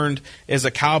what you learned as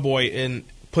a cowboy and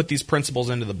put these principles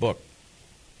into the book.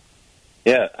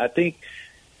 Yeah, I think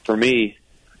for me,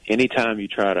 anytime you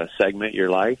try to segment your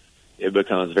life, it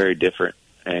becomes very different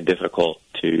and difficult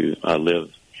to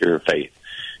live your faith.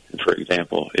 For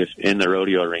example, if in the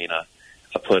rodeo arena,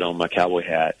 I put on my cowboy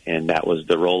hat, and that was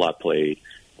the role I played.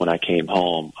 When I came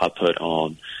home, I put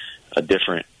on a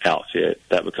different outfit.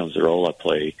 That becomes the role I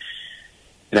play.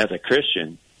 And as a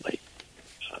Christian,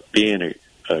 being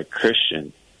a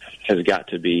Christian has got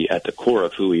to be at the core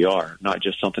of who we are, not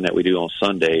just something that we do on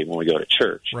Sunday when we go to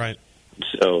church. Right.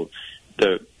 So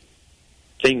the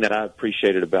thing that I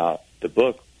appreciated about the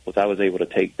book was I was able to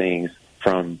take things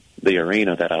from the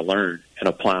arena that I learned and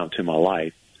apply them to my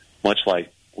life, much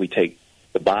like we take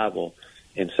the Bible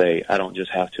and say, I don't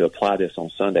just have to apply this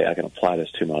on Sunday, I can apply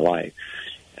this to my life.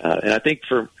 And I think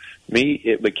for me,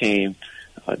 it became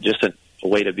just a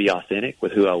way to be authentic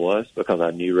with who I was, because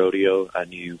I knew rodeo, I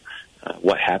knew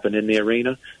what happened in the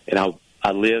arena, and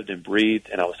I lived and breathed,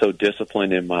 and I was so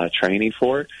disciplined in my training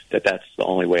for it that that's the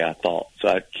only way I thought. So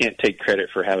I can't take credit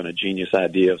for having a genius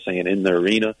idea of saying in the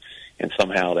arena, and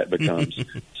somehow that becomes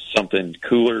something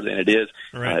cooler than it is.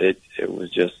 Right. It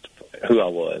was just who I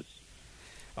was.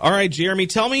 All right, Jeremy,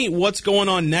 tell me what's going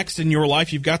on next in your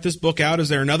life. You've got this book out. Is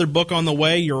there another book on the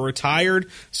way? You're retired.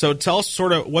 So tell us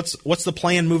sort of what's the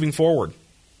plan moving forward?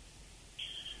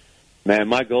 Man,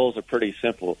 my goals are pretty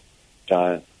simple.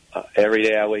 Every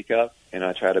day I wake up, and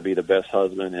I try to be the best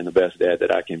husband and the best dad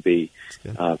that I can be.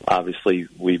 Obviously,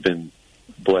 we've been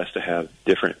blessed to have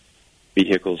different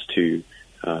vehicles to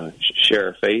share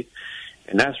our faith,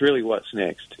 and that's really what's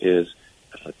next, is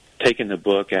taking the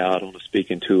book out on a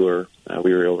speaking tour.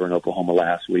 We were over in Oklahoma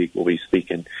last week. We'll be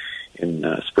speaking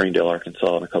in Springdale,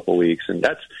 Arkansas in a couple of weeks, and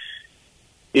that's,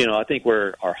 I think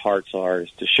where our hearts are, is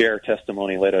to share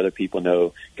testimony and let other people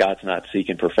know God's not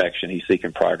seeking perfection, He's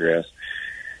seeking progress.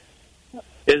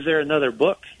 Is there another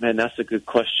book? Man, that's a good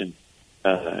question.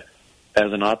 As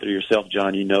an author yourself,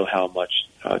 John, you know how much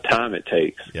time it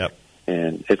takes. Yep.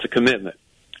 And it's a commitment.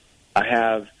 I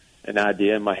have an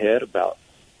idea in my head about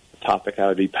a topic I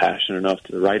would be passionate enough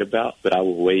to write about, but I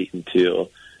will wait until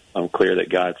I'm clear that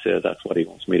God says that's what he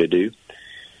wants me to do,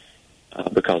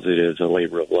 because it is a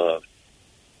labor of love.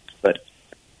 But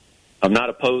I'm not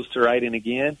opposed to writing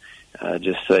again.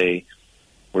 Just say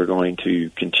we're going to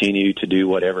continue to do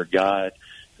whatever God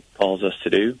calls us to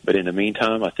do. But in the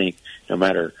meantime, I think no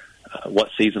matter what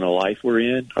season of life we're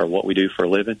in or what we do for a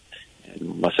living,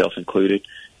 and myself included,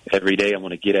 every day I'm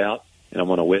going to get out and I'm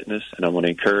going to witness and I'm going to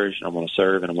encourage and I'm going to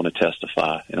serve and I'm going to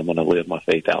testify and I'm going to live my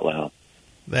faith out loud.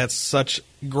 That's such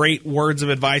great words of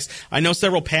advice. I know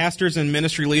several pastors and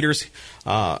ministry leaders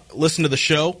listen to the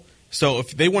show. So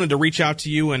if they wanted to reach out to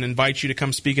you and invite you to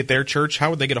come speak at their church,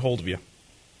 how would they get a hold of you?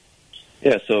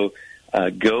 Yeah, so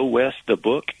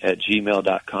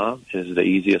gowestthebook@gmail.com is the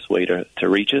easiest way to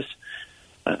reach us.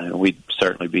 We'd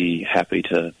certainly be happy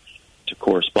to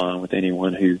correspond with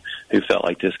anyone who felt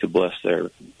like this could bless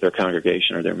their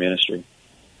congregation or their ministry.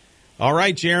 All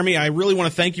right, Jeremy, I really want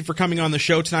to thank you for coming on the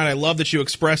show tonight. I love that you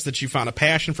expressed that you found a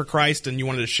passion for Christ and you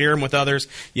wanted to share him with others.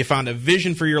 You found a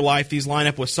vision for your life. These line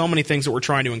up with so many things that we're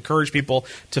trying to encourage people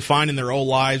to find in their own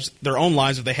lives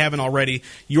if they haven't already.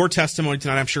 Your testimony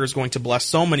tonight, I'm sure, is going to bless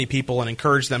so many people and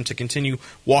encourage them to continue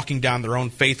walking down their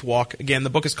own faith walk. Again, the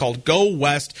book is called Go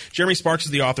West. Jeremy Sparks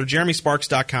is the author,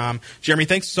 jeremysparks.com. Jeremy,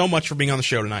 thanks so much for being on the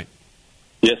show tonight.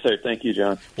 Yes, sir. Thank you,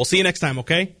 John. We'll see you next time,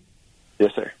 okay?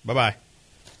 Yes, sir. Bye-bye.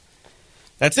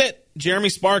 That's it. Jeremy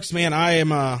Sparks, man, I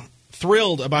am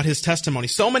thrilled about his testimony.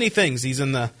 So many things. He's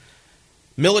in the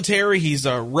military. He's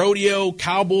a rodeo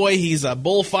cowboy. He's a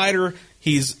bullfighter.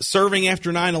 He's serving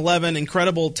after 9/11.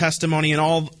 Incredible testimony, and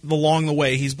all along the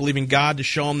way, he's believing God to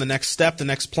show him the next step, the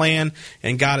next plan,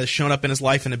 and God has shown up in his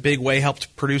life in a big way,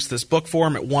 helped produce this book for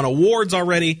him. It won awards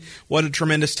already. What a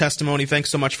tremendous testimony. Thanks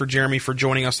so much for Jeremy for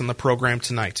joining us on the program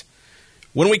tonight.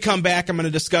 When we come back, I'm going to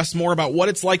discuss more about what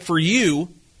it's like for you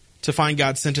to find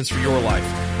God's sentence for your life.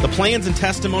 The plans and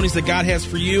testimonies that God has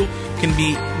for you can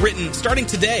be written starting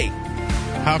today.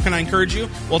 How can I encourage you?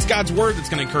 Well, it's God's Word that's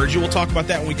going to encourage you. We'll talk about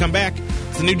that when we come back.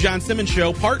 It's the new John Simmons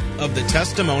Show, part of the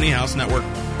Testimony House Network.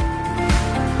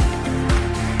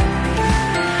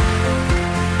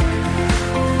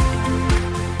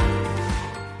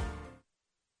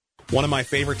 One of my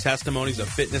favorite testimonies of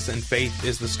fitness and faith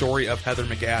is the story of Heather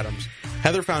McAdams.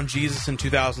 Heather found Jesus in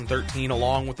 2013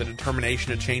 along with the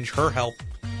determination to change her health,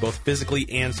 both physically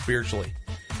and spiritually.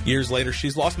 Years later,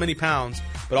 she's lost many pounds,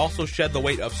 but also shed the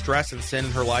weight of stress and sin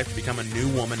in her life to become a new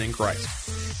woman in Christ.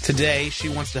 Today, she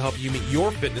wants to help you meet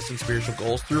your fitness and spiritual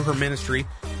goals through her ministry,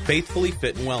 Faithfully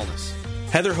Fit and Wellness.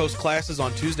 Heather hosts classes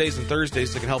on Tuesdays and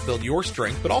Thursdays that can help build your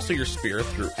strength, but also your spirit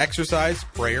through exercise,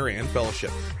 prayer, and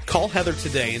fellowship. Call Heather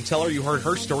today and tell her you heard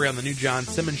her story on the new John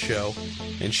Simmons Show,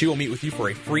 and she will meet with you for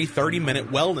a free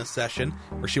 30-minute wellness session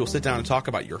where she will sit down and talk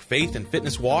about your faith and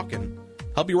fitness walk and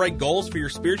help you write goals for your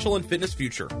spiritual and fitness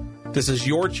future. This is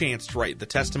your chance to write the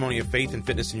testimony of faith and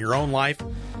fitness in your own life.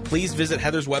 Please visit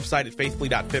Heather's website at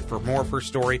faithfully.fit for more of her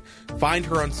story. Find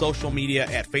her on social media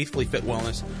at Faithfully Fit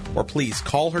Wellness, or please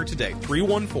call her today,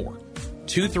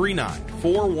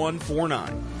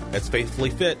 314-239-4149. That's Faithfully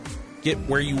Fit. Get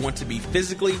where you want to be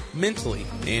physically, mentally,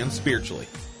 and spiritually.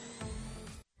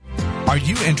 Are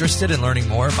you interested in learning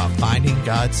more about finding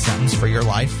God's sentence for your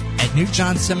life? At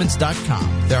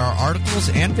newjohnsimmons.com, there are articles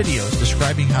and videos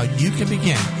describing how you can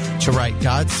begin to write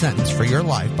God's sentence for your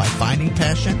life by finding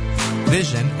passion,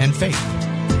 vision, and faith.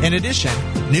 In addition,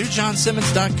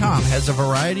 newjohnsimmons.com has a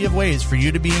variety of ways for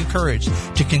you to be encouraged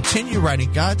to continue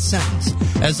writing God's sentence.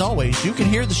 As always, you can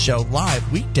hear the show live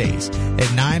weekdays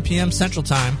at 9 p.m. Central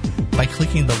Time by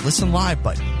clicking the Listen Live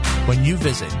button when you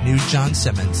visit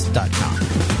newjohnsimmons.com.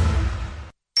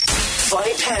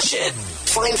 Find passion,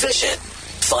 find vision,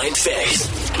 find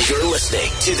faith. You're listening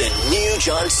to the new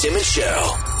John Simmons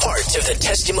Show, part of the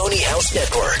Testimony House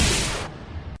Network.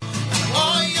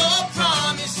 All your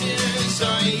promises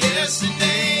are yes and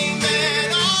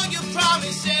amen. All your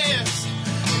promises,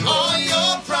 all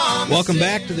your promises. Welcome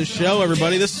back to the show,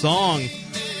 everybody. This song,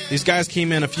 these guys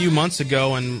came in a few months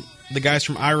ago, and the guys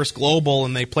from Iris Global,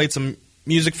 and they played some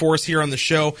music for us here on the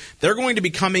show. They're going to be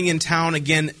coming in town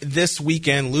again this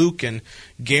weekend. Luke and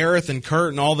Gareth and Kurt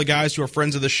and all the guys who are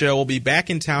friends of the show will be back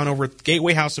in town over at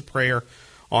Gateway House of Prayer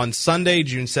on Sunday,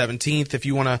 June 17th. If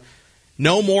you want to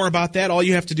know more about that, all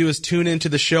you have to do is tune into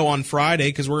the show on Friday,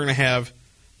 because we're going to have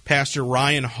Pastor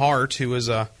Ryan Hart, who is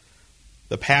the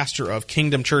pastor of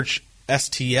Kingdom Church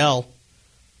STL.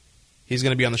 He's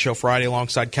going to be on the show Friday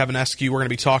alongside Kevin Eskew. We're going to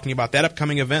be talking about that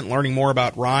upcoming event, learning more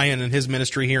about Ryan and his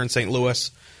ministry here in St.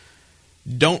 Louis.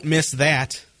 Don't miss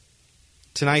that.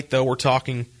 Tonight, though, we're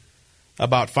talking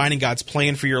about finding God's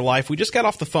plan for your life. We just got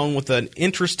off the phone with an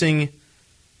interesting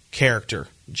character,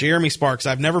 Jeremy Sparks.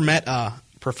 I've never met a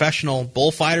professional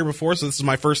bullfighter before, so this is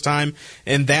my first time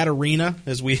in that arena,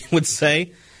 as we would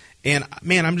say. And,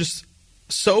 man, I'm just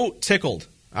so tickled.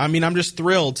 I mean, I'm just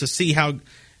thrilled to see how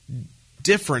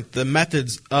different the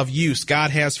methods of use God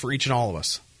has for each and all of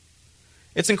us.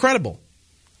 It's incredible.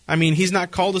 I mean, he's not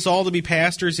called us all to be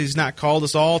pastors. He's not called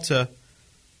us all to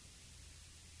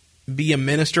be a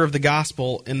minister of the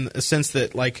gospel in the sense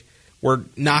that, like, we're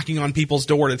knocking on people's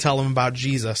door to tell them about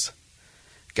Jesus.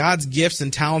 God's gifts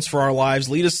and talents for our lives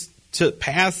lead us to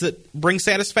paths that bring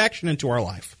satisfaction into our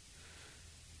life.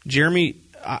 Jeremy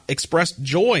expressed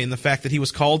joy in the fact that he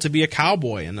was called to be a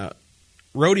cowboy and a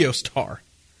rodeo star.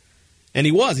 And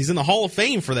he was. He's in the Hall of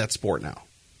Fame for that sport now.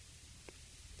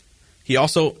 He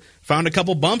also found a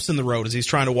couple bumps in the road as he's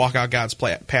trying to walk out God's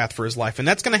path for his life. And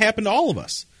that's going to happen to all of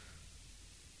us.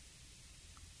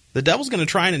 The devil's going to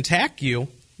try and attack you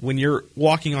when you're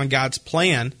walking on God's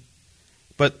plan.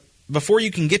 But before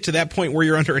you can get to that point where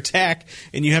you're under attack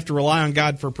and you have to rely on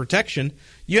God for protection,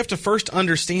 you have to first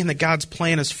understand that God's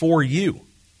plan is for you.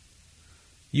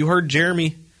 You heard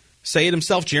Jeremy say it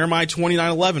himself, Jeremiah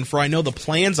 29:11, "For I know the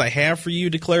plans I have for you,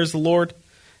 declares the Lord,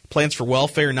 plans for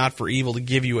welfare, not for evil, to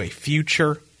give you a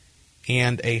future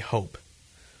and a hope."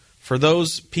 For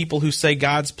those people who say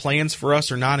God's plans for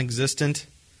us are non-existent,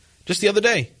 just the other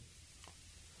day,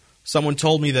 someone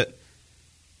told me that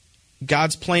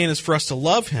God's plan is for us to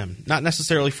love Him, not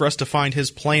necessarily for us to find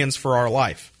His plans for our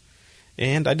life.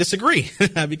 And I disagree,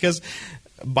 because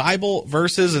Bible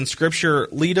verses and Scripture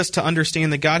lead us to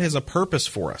understand that God has a purpose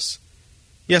for us.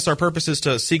 Yes, our purpose is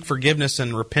to seek forgiveness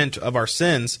and repent of our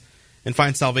sins and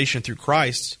find salvation through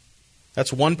Christ.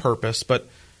 That's one purpose, but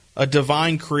a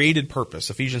divine created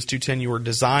purpose. Ephesians 2:10, you were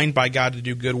designed by God to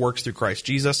do good works through Christ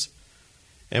Jesus.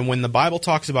 And when the Bible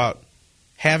talks about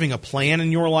having a plan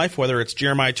in your life, whether it's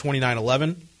Jeremiah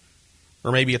 29:11,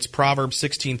 or maybe it's Proverbs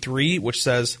 16:3, which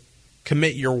says,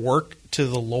 "Commit your work to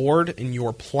the Lord, and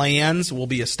your plans will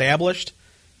be established."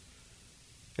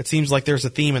 It seems like there's a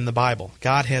theme in the Bible.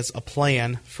 God has a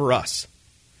plan for us,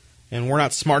 and we're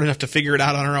not smart enough to figure it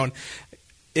out on our own.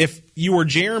 If you were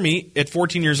Jeremy at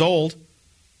 14 years old,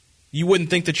 you wouldn't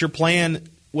think that your plan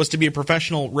was to be a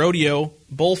professional rodeo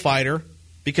bullfighter,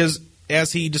 because,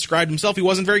 as he described himself, he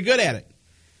wasn't very good at it.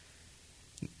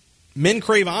 Men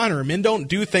crave honor. Men don't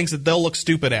do things that they'll look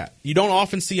stupid at. You don't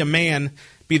often see a man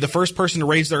be the first person to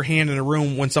raise their hand in a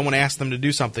room when someone asks them to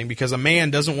do something, because a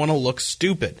man doesn't want to look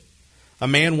stupid. A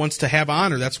man wants to have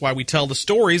honor. That's why we tell the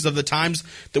stories of the times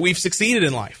that we've succeeded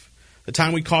in life. The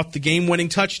time we caught the game-winning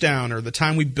touchdown, or the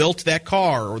time we built that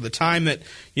car, or the time that,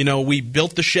 we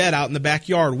built the shed out in the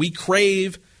backyard. We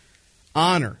crave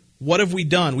honor. What have we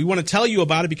done? We want to tell you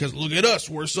about it because look at us.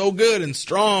 We're so good and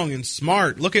strong and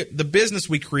smart. Look at the business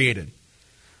we created.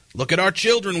 Look at our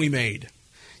children we made.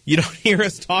 You don't hear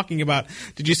us talking about,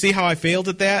 did you see how I failed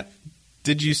at that?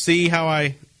 Did you see how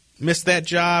I missed that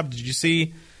job? Did you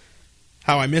see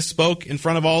how I misspoke in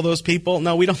front of all those people?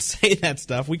 No, we don't say that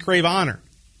stuff. We crave honor.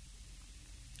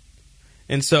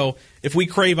 And so if we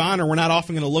crave honor, we're not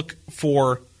often going to look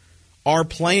for our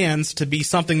plans to be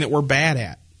something that we're bad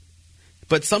at.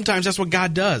 But sometimes that's what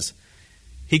God does.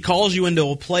 He calls you into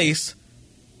a place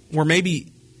where maybe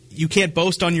you can't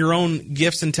boast on your own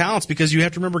gifts and talents, because you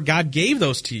have to remember God gave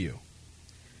those to you.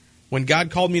 When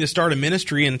God called me to start a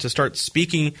ministry and to start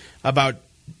speaking about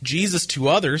Jesus to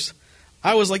others,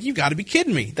 I was like, you've got to be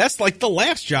kidding me. That's like the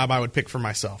last job I would pick for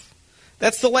myself.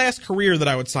 That's the last career that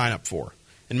I would sign up for.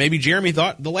 And maybe Jeremy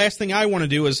thought, the last thing I want to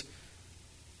do is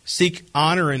seek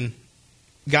honor and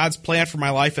God's plan for my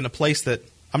life in a place that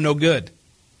I'm no good.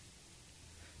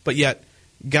 But yet,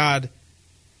 God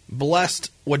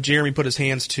blessed what Jeremy put his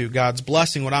hands to. God's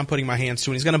blessing what I'm putting my hands to.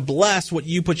 And He's going to bless what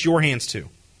you put your hands to.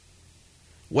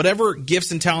 Whatever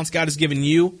gifts and talents God has given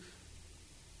you,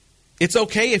 it's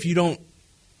okay if you don't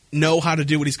know how to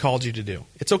do what He's called you to do.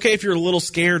 It's okay if you're a little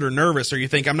scared or nervous, or you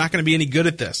think, I'm not going to be any good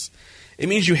at this. It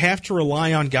means you have to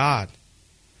rely on God.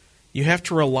 You have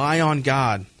to rely on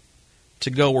God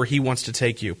to go where He wants to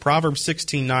take you. Proverbs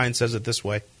 16:9 says it this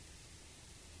way.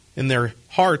 In their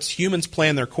hearts, humans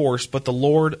plan their course, but the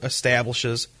Lord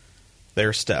establishes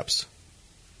their steps.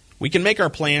 We can make our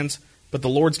plans, but the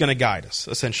Lord's going to guide us,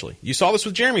 essentially. You saw this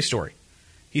with Jeremy's story.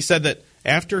 He said that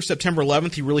after September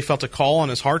 11th, he really felt a call on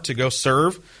his heart to go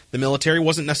serve the military. It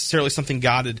wasn't necessarily something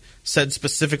God had said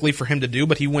specifically for him to do,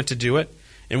 but he went to do it.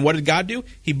 And what did God do?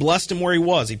 He blessed him where he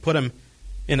was. He put him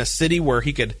in a city where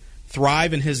he could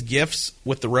thrive in his gifts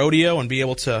with the rodeo and be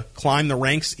able to climb the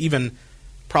ranks even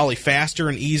probably faster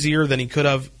and easier than he could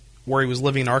have where he was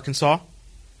living in Arkansas.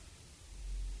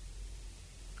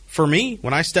 For me,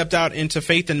 when I stepped out into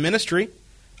faith and ministry,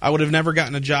 I would have never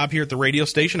gotten a job here at the radio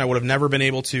station. I would have never been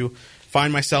able to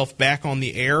find myself back on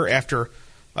the air after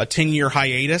a 10-year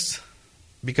hiatus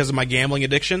because of my gambling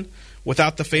addiction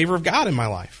without the favor of God in my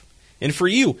life. And for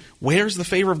you, where's the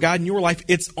favor of God in your life?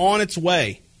 It's on its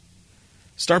way.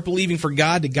 Start believing for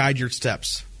God to guide your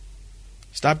steps.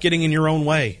 Stop getting in your own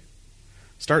way.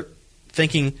 Start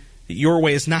thinking that your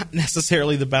way is not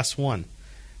necessarily the best one.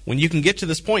 When you can get to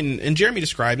this point, and Jeremy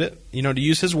described it, to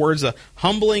use his words, a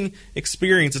humbling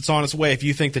experience, it's on its way if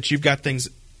you think that you've got things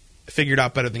figured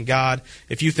out better than God,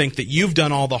 if you think that you've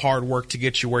done all the hard work to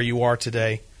get you where you are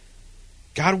today.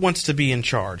 God wants to be in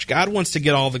charge. God wants to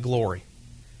get all the glory.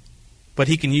 But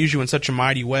he can use you in such a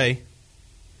mighty way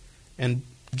and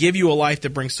give you a life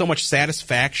that brings so much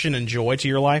satisfaction and joy to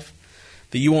your life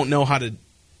that you won't know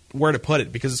where to put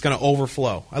it because it's going to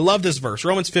overflow. I love this verse,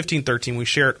 Romans 15:13. We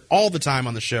share it all the time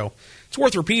on the show. It's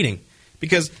worth repeating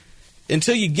because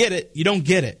until you get it, you don't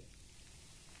get it.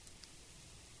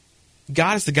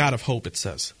 God is the God of hope, it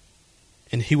says.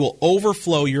 And he will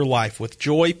overflow your life with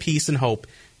joy, peace, and hope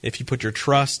if you put your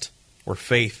trust or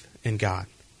faith in God.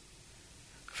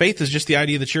 Faith is just the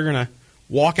idea that you're going to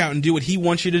walk out and do what he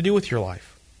wants you to do with your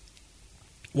life.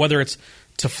 Whether it's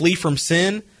to flee from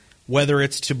sin, whether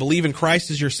it's to believe in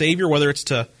Christ as your Savior, whether it's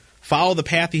to follow the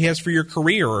path he has for your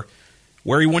career, or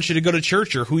where he wants you to go to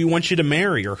church, or who he wants you to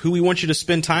marry, or who he wants you to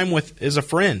spend time with as a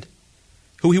friend,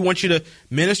 who he wants you to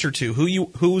minister to,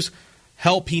 whose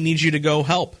help he needs you to go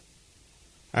help.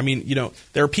 I mean,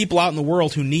 there are people out in the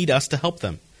world who need us to help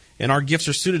them, and our gifts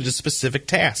are suited to specific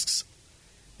tasks.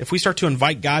 If we start to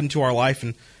invite God into our life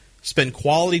and spend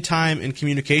quality time in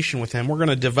communication with him, we're going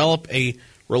to develop a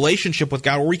relationship with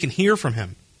God where we can hear from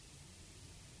him.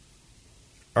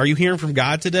 Are you hearing from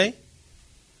God today?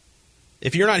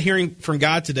 If you're not hearing from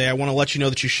God today, I want to let you know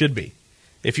that you should be.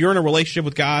 If you're in a relationship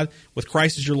with God, with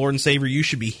Christ as your Lord and Savior, you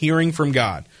should be hearing from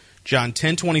God. John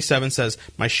 10:27 says,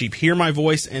 "My sheep hear my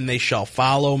voice, and they shall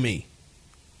follow me."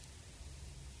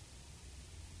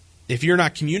 If you're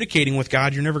not communicating with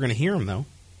God, you're never going to hear him, though.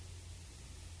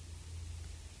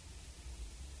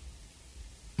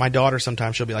 My daughter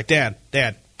sometimes, she'll be like, Dad,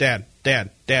 Dad, Dad,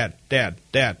 Dad, Dad, Dad,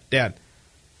 Dad, Dad.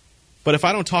 But if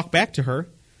I don't talk back to her,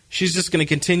 she's just going to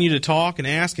continue to talk and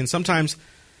ask, and sometimes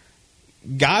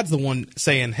God's the one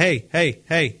saying, hey, hey,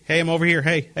 hey, hey, I'm over here,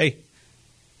 hey, hey.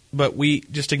 But we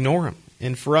just ignore him.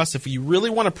 And for us, if you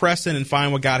really want to press in and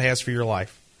find what God has for your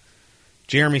life,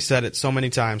 Jeremy said it so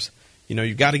many times,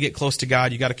 you've got to get close to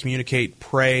God, you've got to communicate,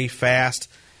 pray, fast,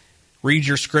 read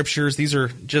your scriptures. These are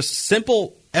just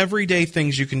simple, everyday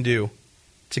things you can do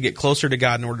to get closer to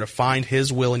God in order to find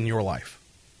his will in your life.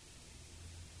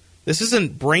 This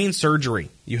isn't brain surgery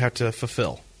you have to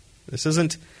fulfill. This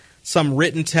isn't some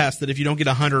written test that if you don't get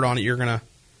 100 on it, you're going to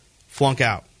flunk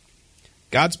out.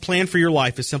 God's plan for your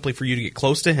life is simply for you to get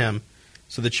close to him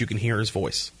so that you can hear his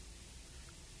voice.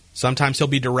 Sometimes he'll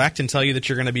be direct and tell you that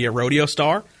you're going to be a rodeo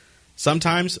star.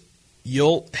 Sometimes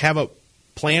you'll have a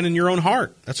plan in your own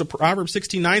heart. That's what Proverbs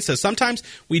 16:9 says. Sometimes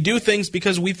we do things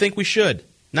because we think we should,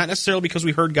 not necessarily because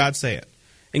we heard God say it.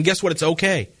 And guess what? It's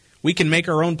okay. We can make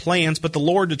our own plans, but the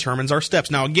Lord determines our steps.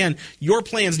 Now, again, your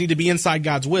plans need to be inside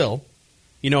God's will.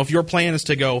 If your plan is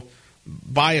to go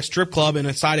buy a strip club and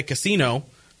inside a casino,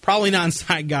 probably not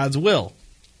inside God's will.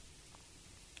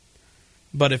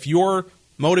 But if your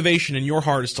motivation in your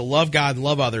heart is to love God and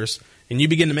love others, and you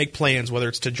begin to make plans, whether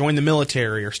it's to join the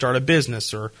military or start a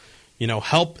business or,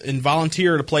 help and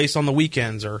volunteer at a place on the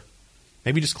weekends or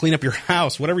maybe just clean up your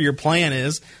house, whatever your plan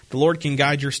is, the Lord can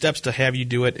guide your steps to have you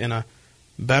do it in a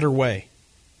better way,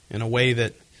 in a way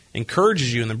that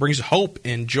encourages you and that brings hope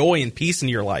and joy and peace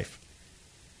into your life.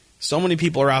 So many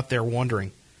people are out there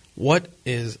wondering, what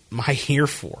is my here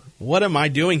for? What am I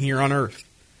doing here on earth?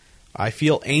 I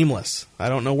feel aimless. I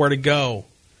don't know where to go.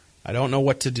 I don't know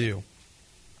what to do.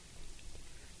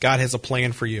 God has a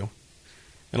plan for you.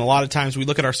 And a lot of times we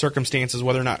look at our circumstances,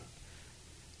 whether or not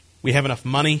we have enough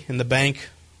money in the bank,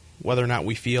 whether or not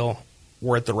we feel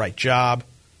we're at the right job.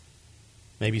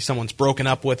 Maybe someone's broken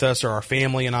up with us, or our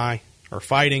family and I are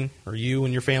fighting, or you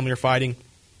and your family are fighting.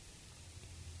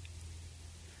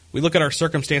 We look at our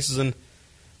circumstances and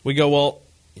we go, well,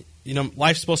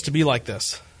 life's supposed to be like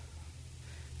this.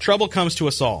 Trouble comes to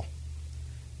us all.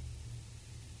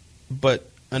 But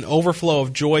an overflow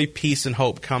of joy, peace, and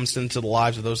hope comes into the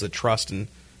lives of those that trust and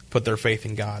put their faith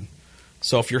in God.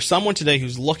 So if you're someone today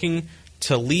who's looking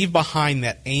to leave behind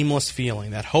that aimless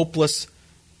feeling, that hopeless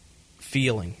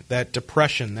feeling, that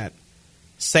depression, that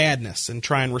sadness, and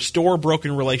try and restore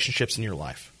broken relationships in your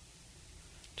life,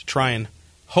 to try and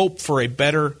hope for a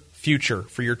better future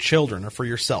for your children or for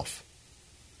yourself,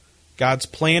 God's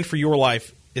plan for your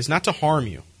life is not to harm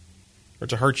you or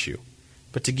to hurt you,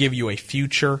 but to give you a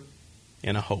future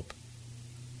and a hope.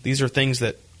 These are things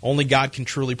that only God can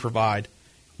truly provide.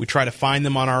 We try to find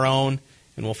them on our own,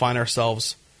 and we'll find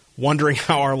ourselves wondering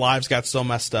how our lives got so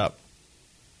messed up.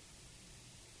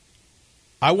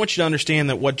 I want you to understand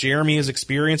that what Jeremy has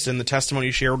experienced in the testimony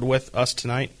he shared with us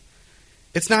tonight,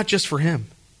 it's not just for him.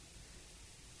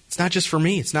 It's not just for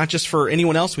me. It's not just for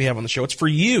anyone else we have on the show. It's for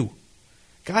you.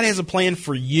 God has a plan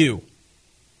for you.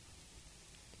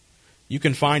 You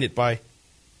can find it by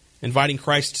inviting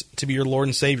Christ to be your Lord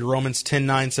and Savior. Romans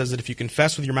 10:9 says that if you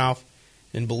confess with your mouth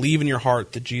and believe in your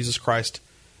heart that Jesus Christ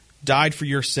died for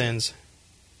your sins,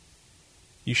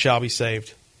 you shall be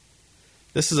saved.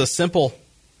 This is a simple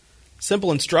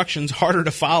instructions, harder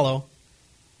to follow.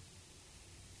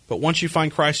 But once you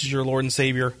find Christ as your Lord and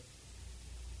Savior,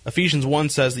 Ephesians 1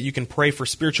 says that you can pray for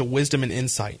spiritual wisdom and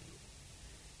insight.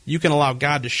 You can allow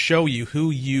God to show you who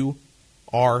you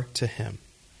are to Him.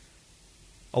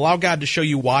 Allow God to show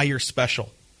you why you're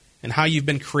special and how you've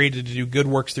been created to do good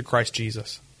works through Christ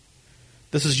Jesus.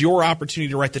 This is your opportunity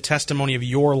to write the testimony of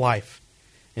your life.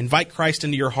 Invite Christ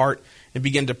into your heart and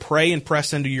begin to pray and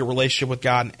press into your relationship with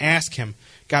God and ask Him,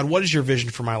 God, what is your vision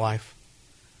for my life?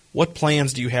 What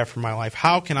plans do you have for my life?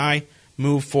 How can I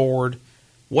move forward?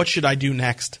 What should I do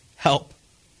next? Help.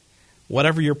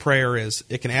 Whatever your prayer is,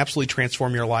 it can absolutely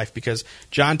transform your life because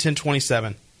John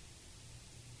 10:27,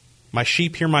 my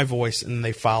sheep hear my voice and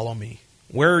they follow me.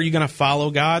 Where are you going to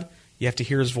follow God? You have to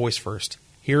hear His voice first.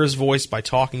 Hear His voice by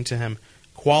talking to Him.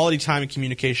 Quality time and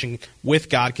communication with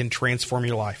God can transform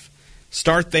your life.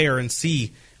 Start there and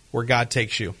see where God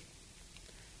takes you.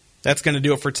 That's going to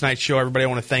do it for tonight's show, everybody. I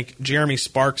want to thank Jeremy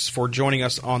Sparks for joining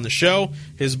us on the show.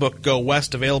 His book, Go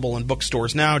West, available in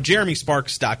bookstores now.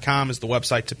 JeremySparks.com is the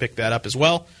website to pick that up as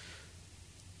well.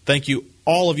 Thank you,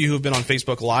 all of you who have been on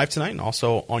Facebook Live tonight and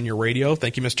also on your radio.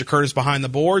 Thank you, Mr. Curtis behind the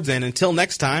boards. And until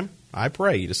next time, I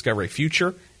pray you discover a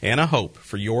future and a hope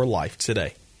for your life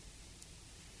today.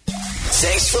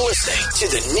 Thanks for listening to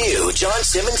the new John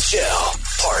Simmons Show,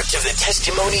 part of the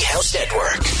Testimony House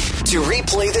Network. To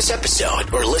replay this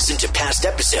episode or listen to past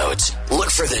episodes,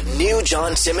 look for the new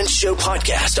John Simmons Show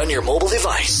podcast on your mobile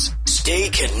device. Stay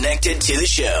connected to the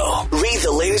show. Read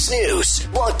the latest news,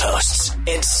 blog posts,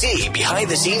 and see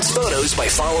behind-the-scenes photos by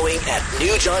following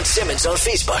 @New John Simmons on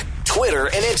Facebook, Twitter,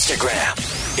 and Instagram.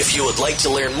 If you would like to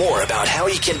learn more about how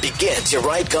you can begin to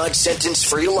write God's sentence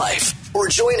for your life, or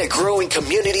join a growing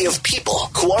community of people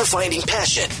who are finding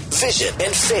passion, vision,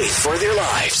 and faith for their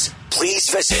lives, please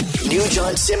visit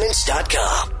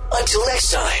newjohnsimmons.com. Until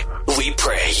next time, we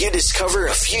pray you discover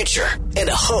a future and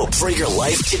a hope for your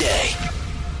life today.